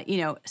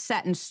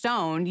 set in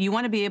stone. You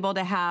want to be able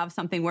to have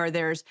something where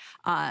there's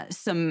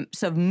some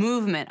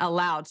movement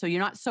allowed. So you're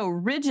not so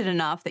rigid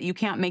enough that you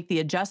can't make the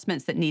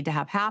adjustments that need to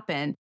have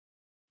happen.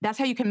 That's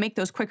how you can make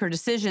those quicker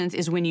decisions,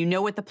 is when you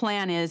know what the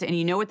plan is and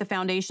you know what the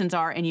foundations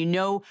are and you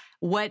know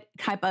what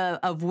type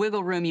of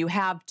wiggle room you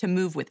have to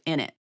move within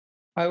it.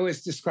 I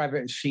always describe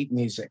it as sheet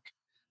music.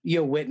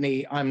 You're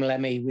Whitney, I'm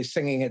Lemmy, we're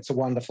singing It's a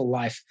Wonderful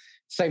Life.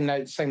 Same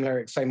notes, same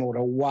lyrics, same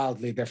order,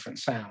 wildly different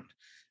sound.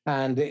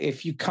 And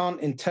if you can't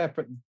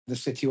interpret the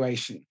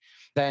situation,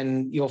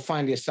 then you'll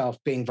find yourself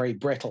being very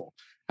brittle.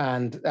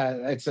 And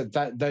it's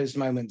at those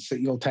moments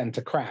that you'll tend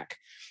to crack.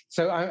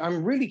 So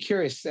I'm really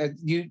curious.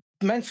 You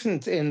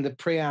mentioned in the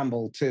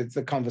preamble to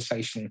the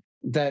conversation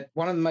that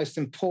one of the most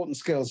important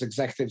skills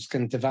executives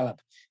can develop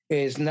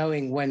is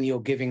knowing when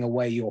you're giving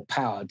away your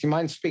power. Do you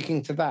mind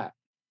speaking to that?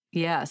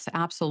 Yes,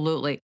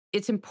 absolutely.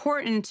 It's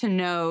important to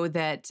know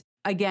that,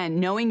 again,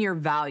 knowing your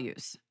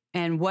values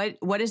and what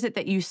is it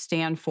that you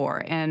stand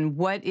for and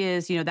what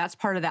is, that's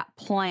part of that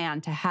plan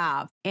to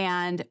have.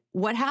 And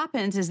what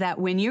happens is that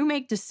when you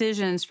make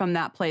decisions from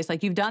that place,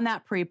 like you've done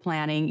that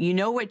pre-planning, you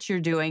know what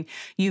you're doing,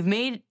 you've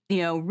made,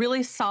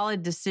 really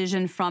solid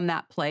decision from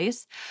that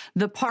place.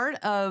 The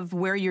part of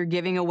where you're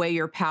giving away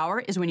your power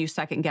is when you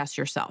second guess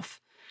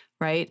yourself.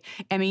 Right?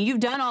 I mean, you've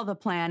done all the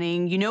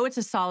planning. You know it's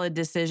a solid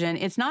decision.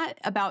 It's not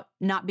about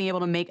not being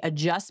able to make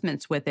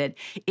adjustments with it.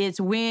 It's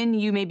when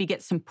you maybe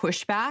get some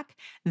pushback,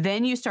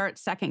 then you start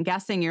second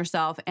guessing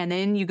yourself, and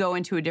then you go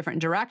into a different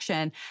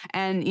direction.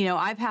 And,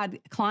 I've had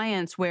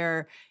clients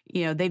where,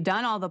 they've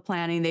done all the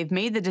planning, they've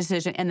made the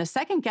decision, and the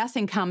second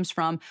guessing comes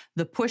from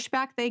the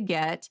pushback they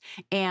get.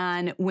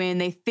 And when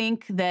they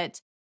think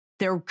that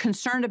they're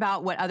concerned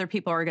about what other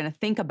people are going to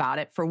think about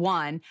it, for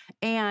one,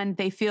 and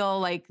they feel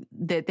like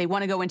that they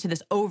want to go into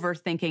this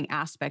overthinking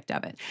aspect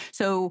of it.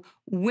 So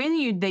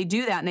when they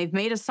do that and they've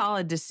made a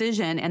solid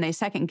decision and they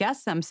second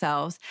guess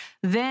themselves,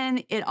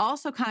 then it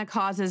also kind of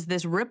causes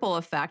this ripple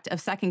effect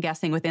of second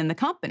guessing within the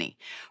company,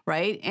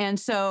 right? And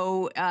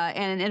so,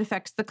 and it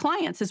affects the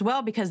clients as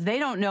well because they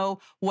don't know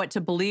what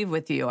to believe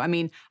with you. I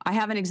mean, I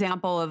have an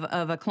example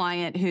of a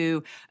client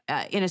who,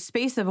 in a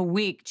space of a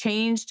week,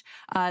 changed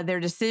their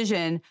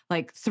decision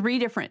like 3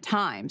 different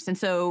times. And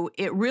so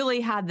it really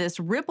had this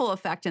ripple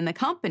effect in the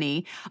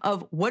company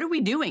of what are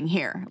we doing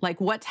here? Like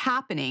what's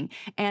happening?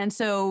 And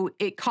so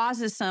it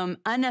causes some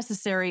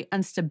unnecessary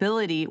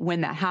instability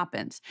when that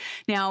happens.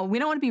 Now, we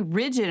don't want to be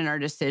rigid in our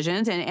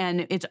decisions.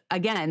 And it's,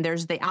 again,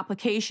 there's the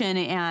application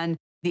and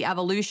the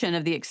evolution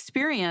of the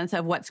experience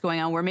of what's going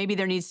on where maybe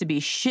there needs to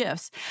be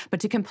shifts, but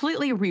to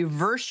completely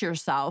reverse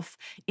yourself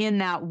in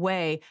that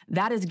way,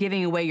 that is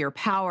giving away your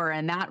power,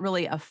 and that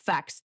really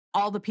affects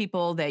all the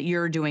people that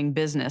you're doing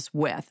business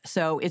with.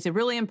 So it's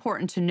really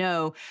important to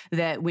know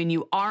that when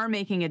you are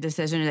making a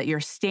decision that you're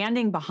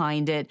standing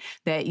behind it,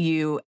 that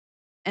you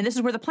and this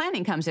is where the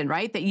planning comes in,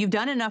 right? That you've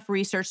done enough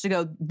research to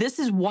go, this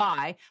is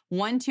why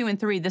 1, 2, and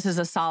 3, this is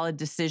a solid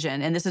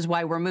decision. And this is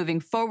why we're moving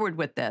forward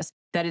with this,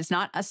 that it's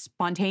not a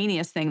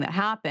spontaneous thing that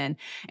happened.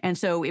 And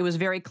so it was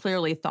very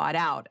clearly thought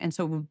out. And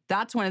so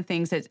that's one of the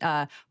things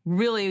that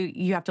really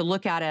you have to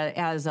look at it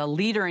as a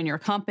leader in your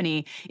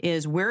company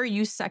is where are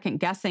you second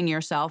guessing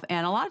yourself?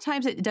 And a lot of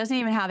times it doesn't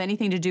even have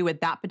anything to do with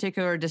that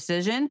particular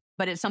decision,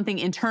 but it's something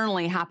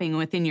internally happening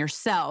within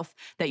yourself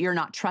that you're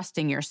not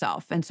trusting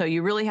yourself. And so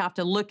you really have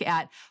to look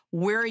at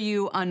where are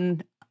you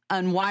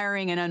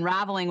unwiring and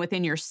unraveling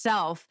within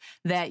yourself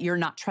that you're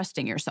not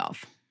trusting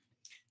yourself.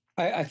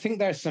 I think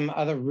there's some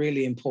other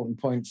really important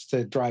points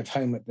to drive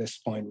home at this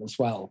point as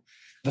well.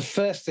 The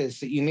first is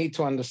that you need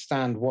to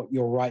understand what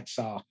your rights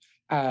are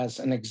as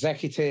an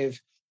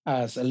executive,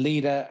 as a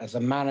leader, as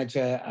a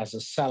manager, as a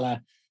seller.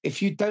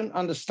 If you don't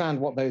understand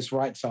what those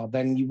rights are,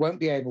 then you won't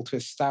be able to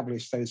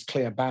establish those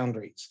clear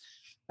boundaries.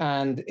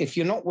 And if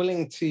you're not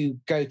willing to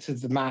go to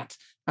the mat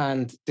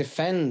and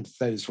defend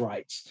those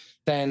rights,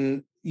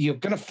 then you're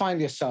going to find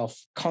yourself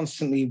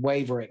constantly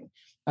wavering.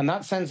 And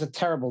that sends a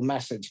terrible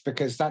message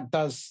because that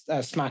does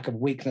smack of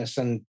weakness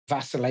and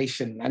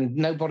vacillation. And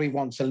nobody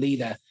wants a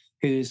leader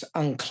who's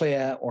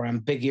unclear or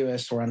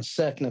ambiguous or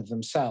uncertain of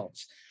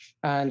themselves.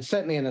 And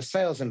certainly in a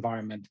sales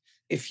environment,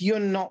 if you're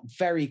not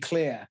very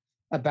clear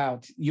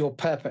about your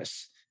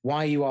purpose,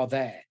 why you are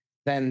there,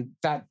 then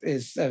that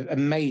is a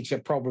major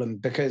problem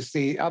because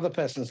the other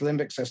person's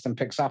limbic system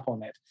picks up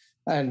on it.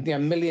 And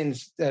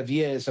millions of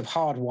years of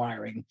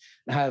hardwiring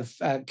have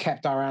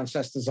kept our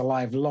ancestors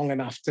alive long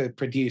enough to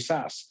produce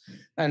us.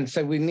 And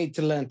so we need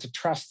to learn to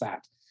trust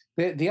that.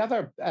 The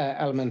other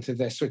element of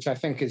this, which I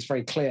think is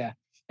very clear,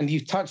 and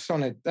you've touched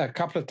on it a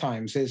couple of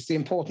times, is the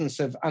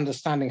importance of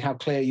understanding how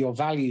clear your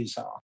values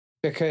are.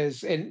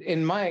 Because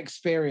in my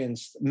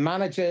experience,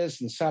 managers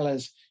and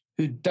sellers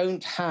who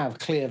don't have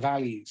clear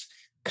values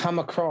come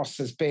across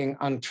as being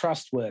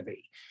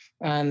untrustworthy.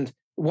 And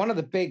one of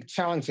the big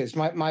challenges,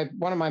 one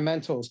of my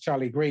mentors,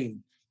 Charlie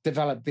Green,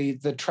 developed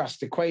the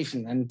trust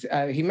equation.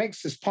 And he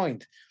makes this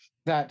point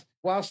that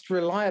whilst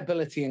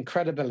reliability and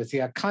credibility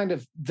are kind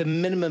of the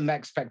minimum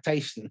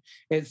expectation,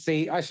 it's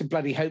the I should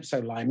bloody hope so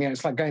line.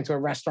 It's like going to a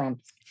restaurant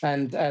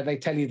and they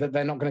tell you that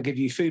they're not going to give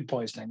you food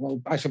poisoning.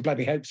 Well, I should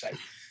bloody hope so.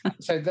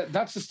 So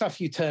that's the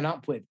stuff you turn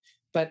up with.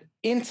 But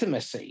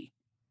intimacy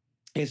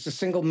is the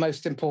single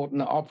most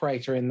important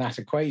operator in that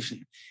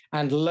equation.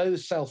 And low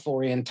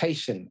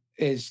self-orientation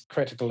is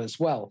critical as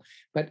well.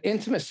 But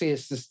intimacy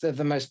is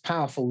the most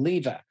powerful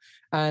lever.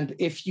 And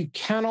if you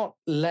cannot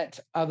let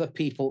other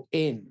people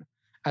in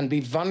and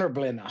be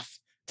vulnerable enough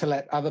to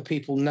let other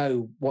people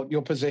know what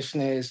your position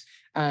is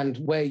and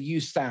where you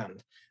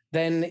stand,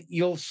 then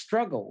you'll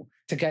struggle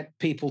to get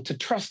people to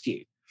trust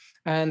you.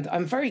 And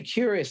I'm very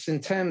curious in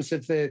terms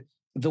of the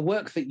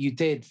work that you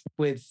did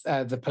with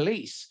the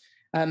police,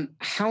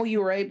 how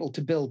you were able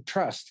to build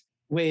trust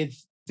with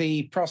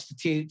the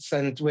prostitutes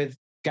and with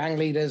gang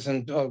leaders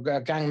and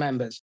gang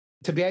members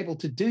to be able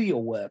to do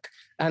your work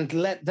and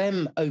let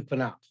them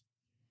open up.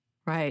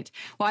 Right.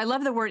 Well, I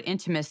love the word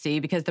intimacy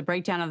because the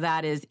breakdown of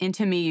that is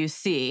into me you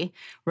see,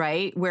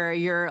 right? Where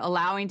you're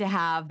allowing to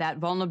have that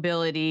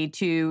vulnerability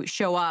to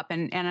show up.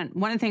 And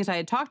one of the things I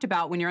had talked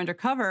about when you're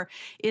undercover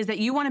is that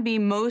you want to be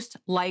most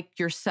like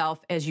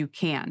yourself as you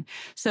can.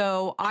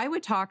 So I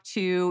would talk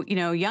to,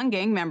 young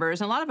gang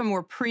members, and a lot of them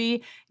were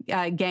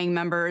gang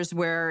members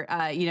where,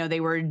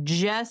 they were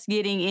just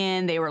getting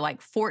in. They were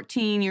like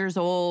 14 years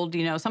old,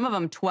 some of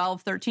them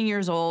 12, 13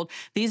 years old.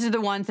 These are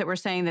the ones that were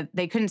saying that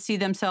they couldn't see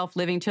themselves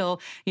living till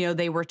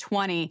they were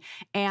 20.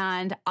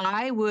 And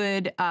I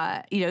would,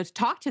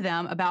 talk to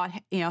them about,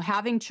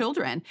 having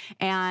children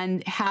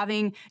and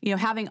having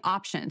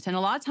options. And a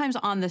lot of times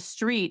on the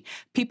street,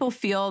 people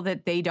feel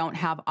that they don't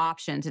have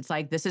options. It's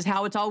like, this is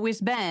how it's always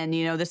been,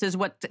 this is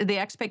what the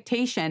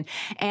expectation.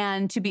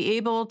 And to be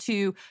able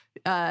to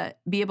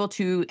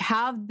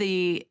have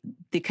the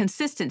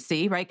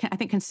consistency, right? I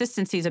think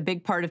consistency is a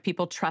big part of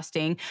people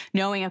trusting,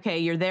 knowing, okay,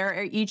 you're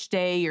there each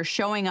day, you're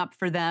showing up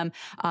for them,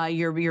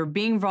 you're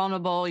being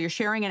vulnerable, you're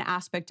sharing an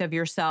aspect of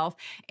yourself.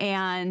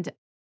 And,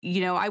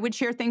 I would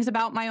share things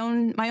about my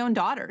own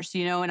daughters,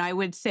 and I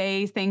would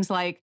say things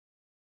like,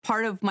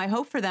 part of my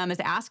hope for them is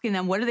asking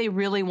them, what do they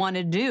really want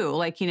to do?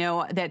 Like,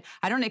 that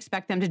I don't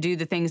expect them to do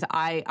the things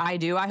I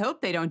do. I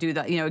hope they don't do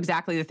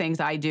exactly the things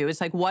I do.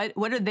 It's like, what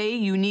are they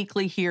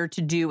uniquely here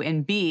to do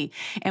and be?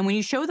 And when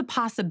you show the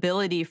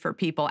possibility for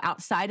people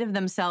outside of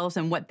themselves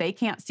and what they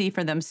can't see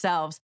for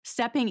themselves,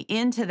 stepping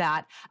into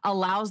that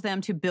allows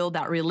them to build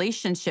that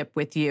relationship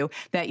with you,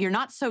 that you're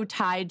not so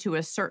tied to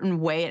a certain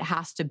way it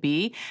has to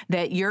be,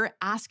 that you're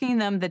asking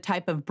them the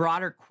type of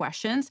broader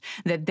questions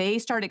that they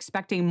start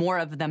expecting more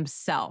of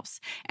themselves.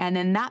 And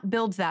then that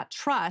builds that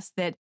trust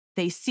that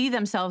they see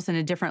themselves in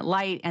a different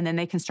light, and then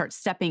they can start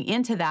stepping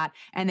into that,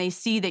 and they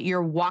see that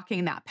you're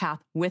walking that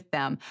path with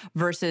them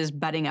versus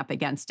butting up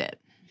against it.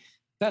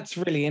 That's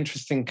really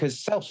interesting because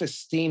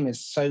self-esteem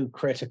is so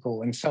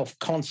critical and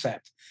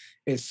self-concept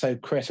is so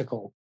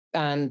critical.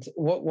 And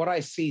what I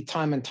see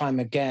time and time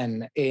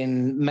again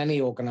in many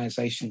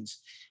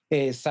organizations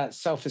is that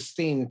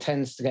self-esteem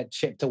tends to get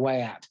chipped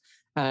away at,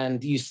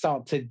 and you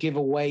start to give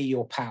away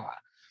your power.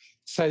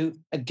 So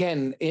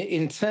again,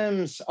 in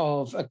terms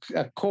of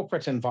a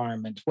corporate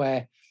environment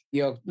where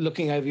you're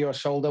looking over your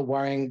shoulder,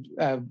 worrying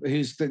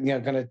who's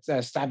going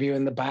to stab you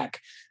in the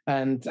back,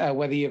 and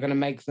whether you're going to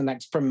make the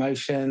next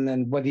promotion,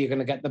 and whether you're going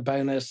to get the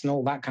bonus, and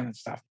all that kind of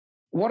stuff,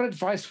 what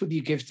advice would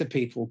you give to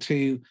people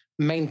to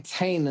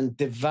maintain and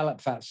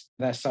develop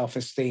their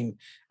self-esteem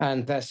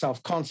and their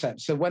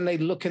self-concept, so when they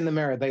look in the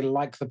mirror, they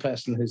like the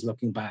person who's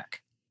looking back?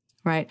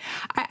 Right.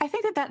 I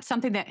think that that's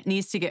something that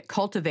needs to get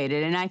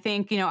cultivated. And I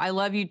think, I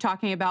love you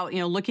talking about,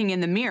 looking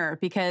in the mirror,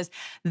 because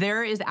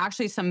there is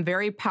actually some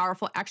very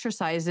powerful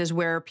exercises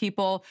where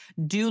people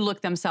do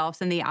look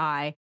themselves in the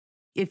eye.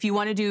 If you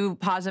want to do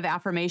positive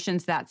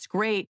affirmations, that's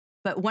great.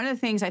 But one of the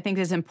things I think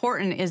is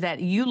important is that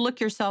you look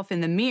yourself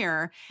in the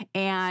mirror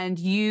and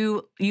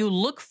you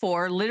look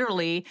for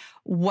literally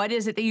what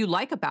is it that you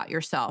like about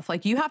yourself.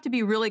 Like, you have to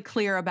be really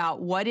clear about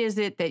what is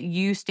it that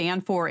you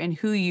stand for and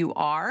who you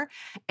are.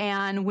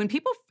 And when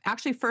people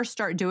actually first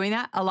start doing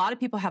that, a lot of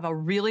people have a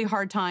really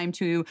hard time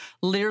to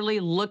literally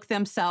look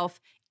themselves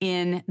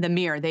in the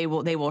mirror. They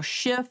will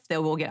shift, they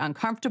will get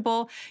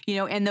uncomfortable,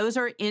 and those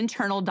are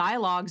internal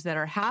dialogues that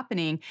are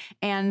happening.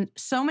 And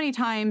so many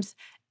times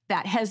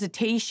that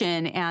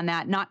hesitation and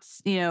that not,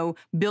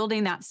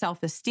 building that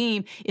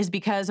self-esteem is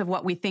because of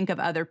what we think of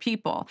other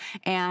people.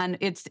 And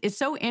it's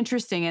so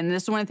interesting. And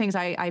this is one of the things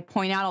I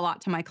point out a lot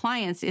to my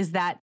clients, is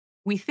that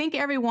we think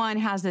everyone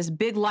has this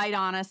big light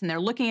on us and they're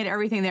looking at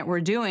everything that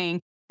we're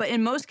doing. But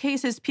in most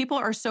cases, people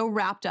are so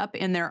wrapped up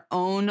in their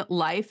own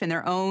life and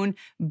their own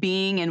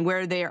being and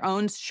where their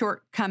own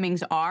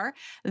shortcomings are,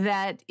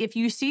 that if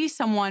you see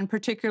someone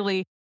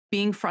particularly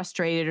being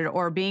frustrated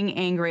or being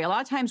angry, a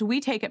lot of times we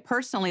take it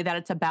personally that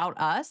it's about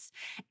us.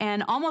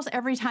 And almost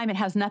every time it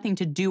has nothing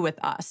to do with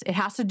us. It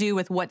has to do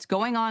with what's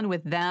going on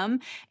with them.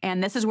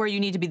 And this is where you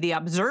need to be the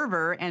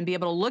observer and be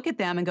able to look at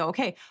them and go,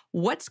 okay,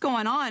 what's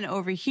going on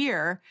over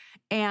here?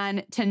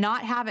 And to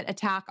not have it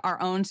attack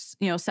our own,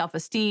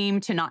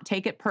 self-esteem, to not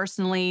take it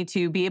personally,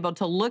 to be able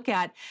to look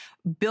at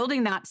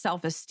building that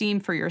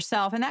self-esteem for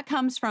yourself. And that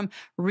comes from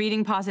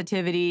reading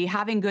positivity,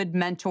 having good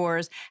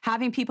mentors,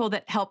 having people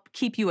that help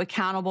keep you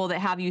accountable, that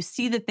have you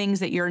see the things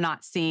that you're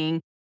not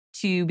seeing,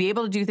 to be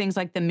able to do things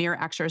like the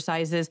mirror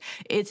exercises.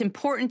 It's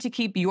important to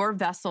keep your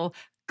vessel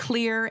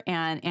clear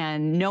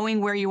and knowing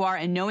where you are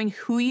and knowing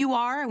who you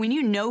are. When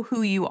you know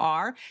who you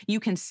are, you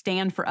can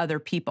stand for other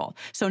people.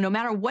 So no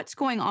matter what's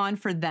going on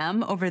for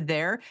them over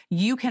there,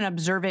 you can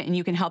observe it and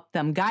you can help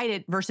them guide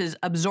it versus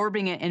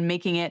absorbing it and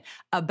making it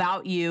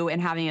about you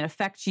and having it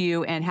affect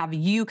you and have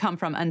you come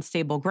from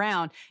unstable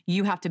ground.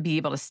 You have to be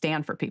able to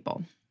stand for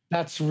people.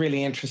 That's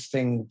really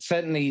interesting.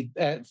 Certainly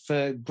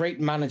for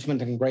great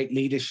management and great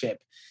leadership,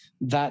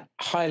 that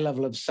high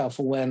level of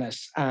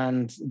self-awareness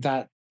and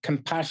that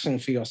compassion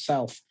for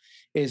yourself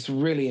is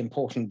really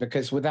important,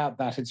 because without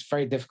that, it's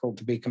very difficult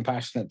to be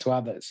compassionate to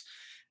others.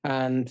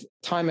 And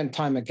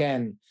time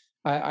again,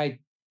 I've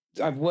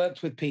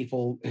worked with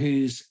people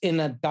whose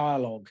inner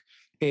dialogue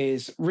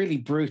is really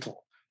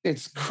brutal.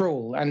 It's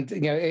cruel. And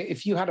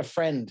if you had a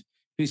friend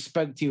who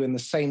spoke to you in the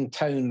same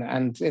tone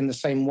and in the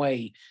same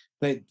way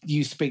that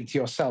you speak to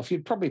yourself,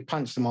 you'd probably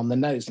punch them on the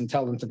nose and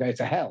tell them to go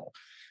to hell.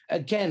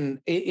 Again,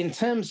 in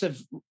terms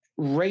of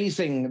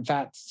raising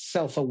that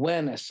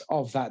self-awareness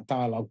of that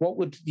dialogue, what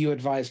would you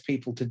advise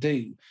people to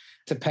do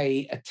to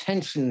pay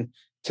attention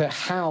to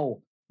how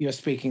you're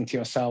speaking to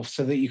yourself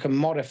so that you can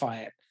modify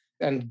it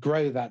and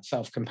grow that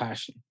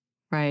self-compassion?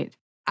 Right.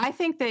 I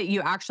think that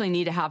you actually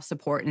need to have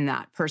support in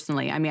that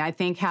personally. I mean, I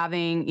think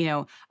having,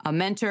 a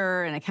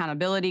mentor, an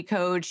accountability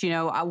coach,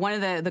 one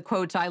of the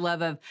quotes I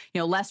love of,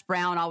 Les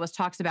Brown always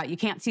talks about, you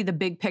can't see the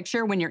big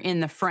picture when you're in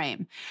the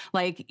frame.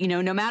 Like,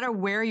 no matter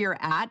where you're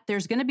at,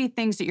 there's going to be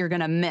things that you're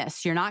going to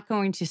miss. You're not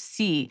going to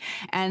see.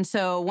 And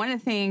so one of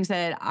the things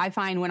that I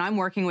find when I'm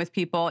working with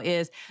people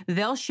is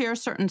they'll share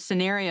certain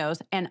scenarios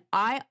and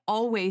I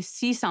always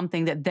see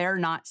something that they're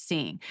not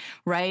seeing.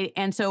 Right.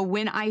 And so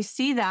when I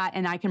see that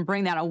and I can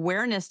bring that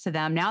awareness to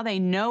them, now they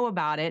know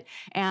about it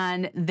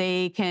and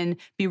they can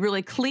be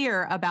really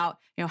clear about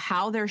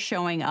how they're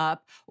showing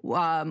up,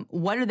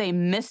 what are they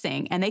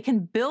missing, and they can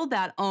build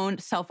that own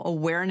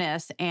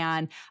self-awareness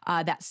and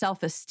that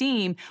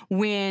self-esteem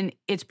when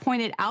it's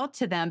pointed out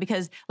to them.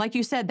 Because like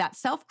you said, that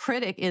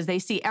self-critic is they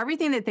see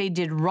everything that they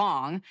did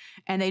wrong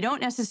and they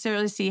don't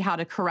necessarily see how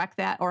to correct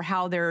that or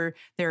how they're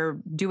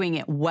doing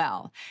it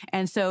well.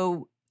 And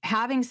so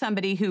having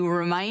somebody who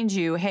reminds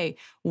you, hey,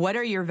 what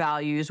are your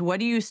values? What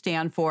do you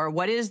stand for?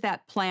 What is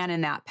that plan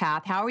and that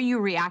path? How are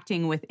you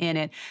reacting within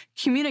it?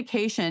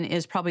 Communication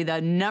is probably the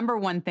number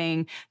one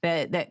thing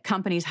that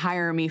companies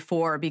hire me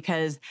for,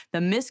 because the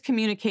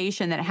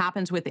miscommunication that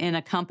happens within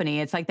a company,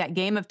 it's like that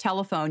game of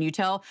telephone. You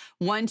tell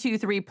 1, 2,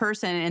 3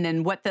 person, and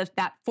then what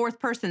that fourth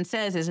person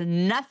says is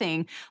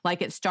nothing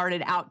like it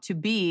started out to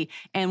be.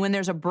 And when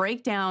there's a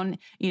breakdown,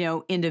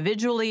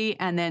 individually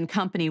and then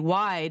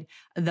company-wide,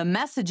 the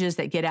messages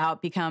that get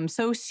out become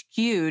so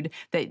skewed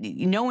that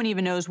no one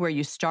even knows where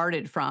you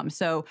started from.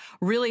 So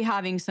really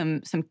having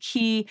some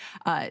key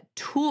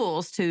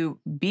tools to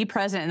be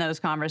present in those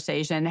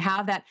conversations,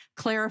 have that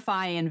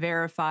clarify and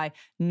verify,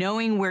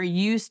 knowing where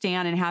you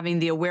stand and having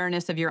the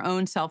awareness of your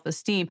own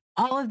self-esteem.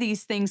 All of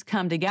these things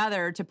come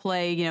together to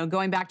play,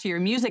 going back to your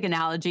music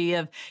analogy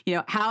of,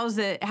 how's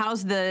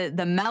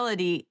the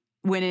melody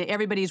when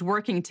everybody's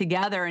working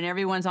together and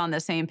everyone's on the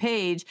same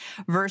page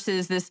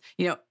versus this,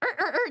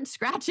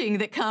 scratching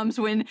that comes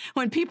when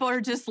people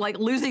are just like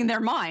losing their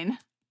mind.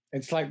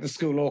 It's like the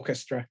school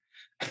orchestra.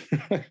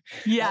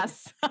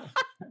 Yes.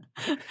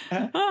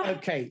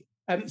 Okay.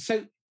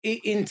 So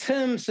in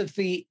terms of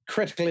the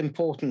critical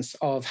importance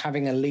of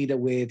having a leader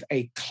with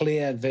a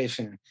clear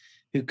vision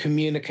who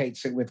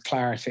communicates it with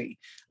clarity,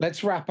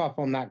 let's wrap up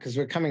on that because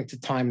we're coming to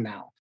time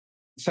now.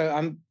 So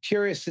I'm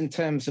curious in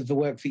terms of the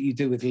work that you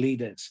do with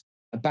leaders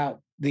about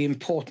the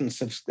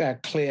importance of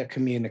clear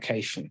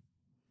communication.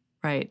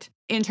 Right.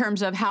 In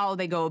terms of how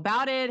they go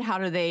about it, how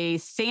do they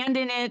stand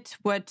in it?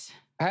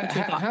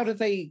 How do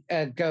they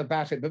go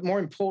about it? But more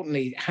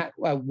importantly,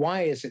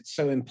 why is it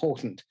so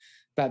important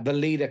that the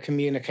leader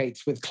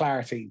communicates with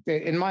clarity?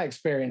 In my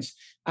experience,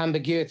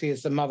 ambiguity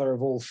is the mother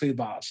of all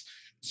foobarrs.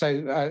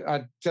 So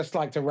I'd just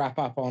like to wrap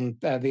up on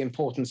the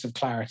importance of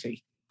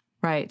clarity.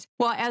 Right.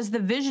 Well, as the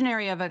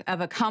visionary of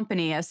a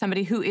company, as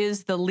somebody who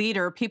is the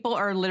leader, people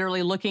are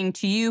literally looking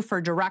to you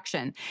for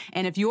direction.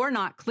 And if you're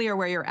not clear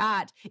where you're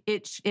at,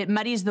 it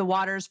muddies the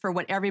waters for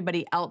what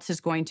everybody else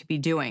is going to be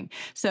doing.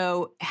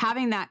 So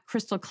having that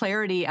crystal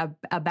clarity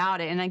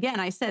about it. And again,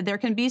 I said there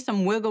can be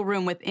some wiggle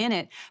room within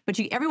it, but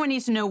everyone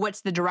needs to know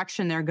what's the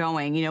direction they're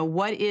going.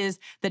 What is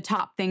the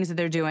top things that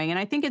they're doing? And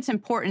I think it's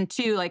important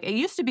too. Like it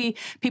used to be,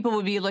 people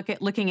would be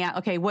looking at,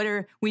 okay, what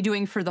are we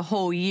doing for the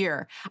whole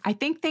year? I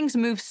think things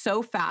move so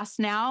fast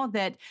now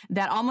that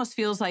almost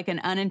feels like an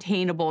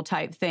unattainable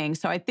type thing.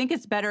 So I think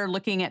it's better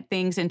looking at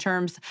things in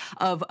terms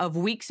of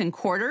weeks and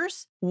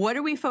quarters. What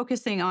are we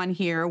focusing on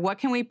here? What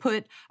can we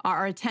put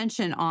our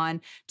attention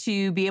on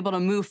to be able to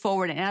move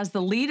forward? And as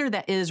the leader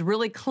that is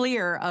really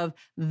clear of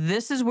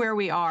this is where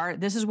we are,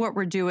 this is what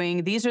we're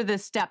doing, these are the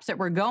steps that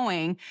we're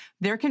going,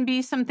 there can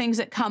be some things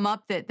that come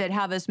up that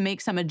have us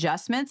make some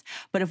adjustments.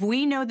 But if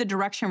we know the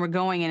direction we're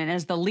going in, and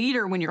as the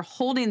leader, when you're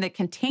holding the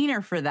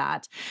container for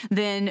that,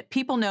 then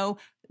people know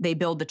They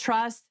build the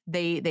trust.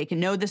 They can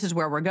know this is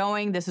where we're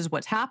going. This is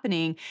what's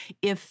happening.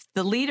 If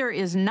the leader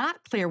is not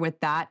clear with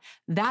that,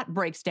 that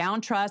breaks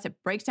down trust. It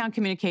breaks down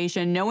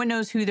communication. No one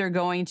knows who they're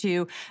going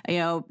to,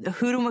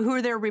 who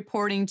are they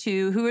reporting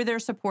to, who are their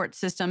support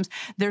systems.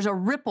 There's a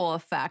ripple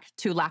effect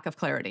to lack of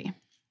clarity.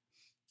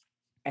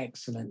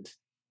 Excellent.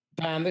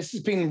 Diane, this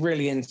has been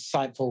really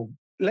insightful.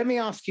 Let me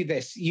ask you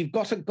this. You've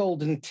got a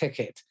golden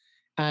ticket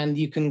and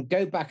you can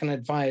go back and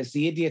advise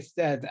the idiot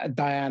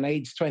Diane,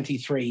 age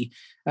 23,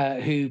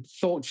 who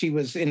thought she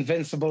was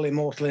invincible,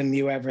 immortal, and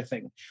knew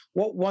everything.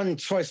 What one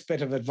choice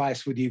bit of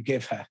advice would you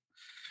give her?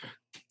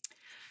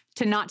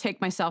 To not take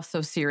myself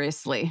so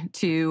seriously,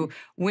 to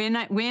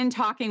when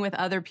talking with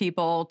other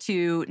people,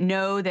 to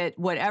know that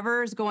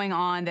whatever is going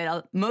on,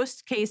 that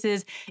most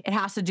cases it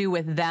has to do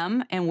with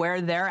them and where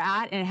they're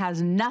at, and it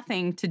has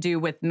nothing to do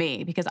with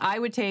me, because I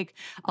would take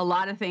a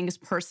lot of things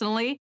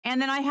personally.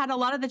 And then I had a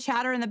lot of the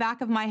chatter in the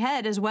back of my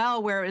head as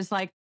well, where it was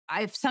like,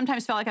 I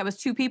sometimes felt like I was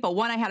two people.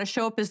 One, I had to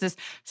show up as this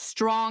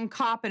strong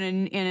cop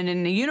in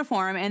a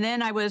uniform. And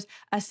then I was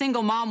a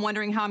single mom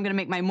wondering how I'm going to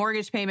make my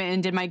mortgage payment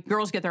and did my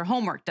girls get their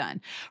homework done,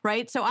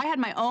 right? So I had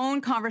my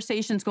own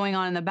conversations going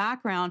on in the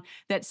background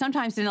that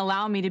sometimes didn't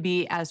allow me to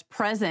be as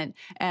present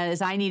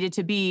as I needed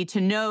to be,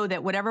 to know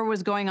that whatever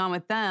was going on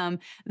with them,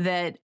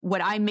 that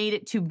what I made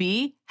it to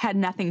be had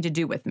nothing to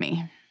do with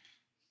me.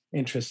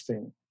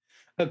 Interesting.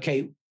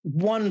 Okay.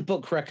 One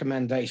book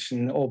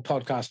recommendation or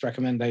podcast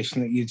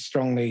recommendation that you'd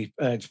strongly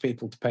urge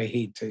people to pay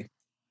heed to?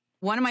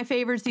 One of my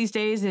favorites these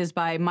days is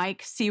by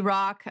Mike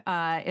Searock.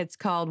 It's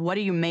called What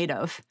Are You Made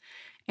Of?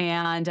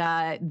 And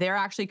they're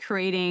actually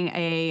creating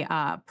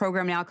a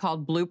program now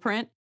called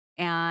Blueprint.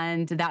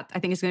 And that, I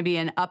think, is going to be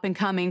an up and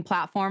coming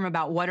platform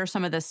about what are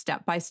some of the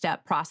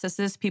step-by-step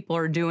processes people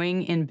are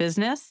doing in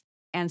business.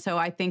 And so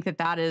I think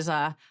that is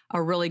a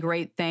really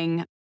great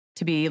thing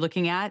to be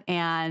looking at.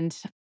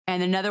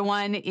 And another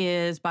one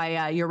is by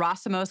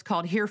Yerasimos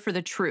called Here for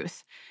the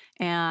Truth.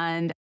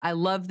 And I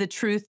love the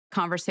truth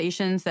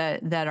conversations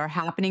that are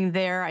happening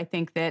there. I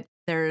think that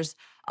there's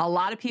a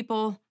lot of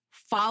people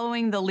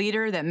following the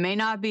leader that may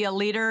not be a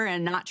leader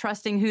and not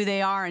trusting who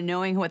they are and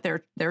knowing what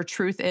their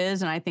truth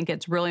is. And I think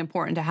it's really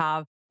important to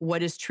have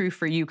what is true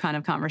for you kind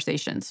of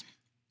conversations.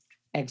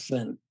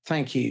 Excellent.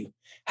 Thank you.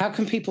 How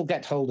can people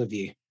get hold of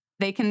you?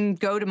 They can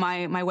go to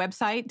my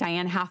website,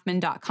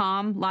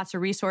 dianehalfman.com. Lots of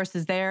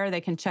resources there.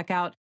 They can check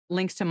out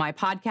links to my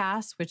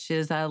podcast, which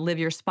is Live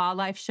Your Spa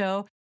Life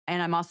show.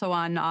 And I'm also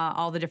on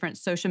all the different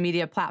social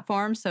media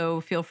platforms. So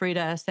feel free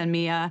to send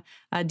me a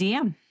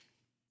DM.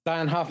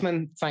 Diane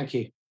Halfman, thank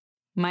you.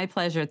 My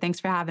pleasure. Thanks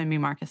for having me,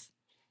 Marcus.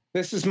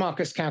 This is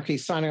Marcus Kauke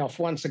signing off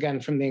once again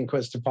from the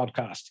Inquisitor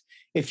podcast.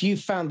 If you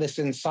found this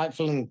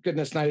insightful, and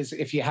goodness knows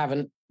if you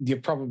haven't,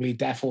 you're probably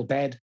deaf or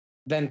dead,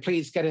 then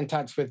please get in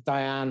touch with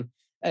Diane.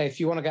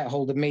 If you want to get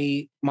hold of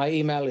me, my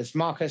email is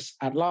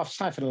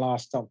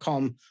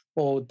marcus@laughs-last.com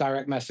or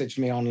direct message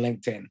me on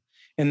LinkedIn.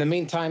 In the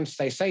meantime,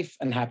 stay safe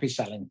and happy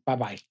selling.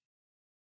 Bye-bye.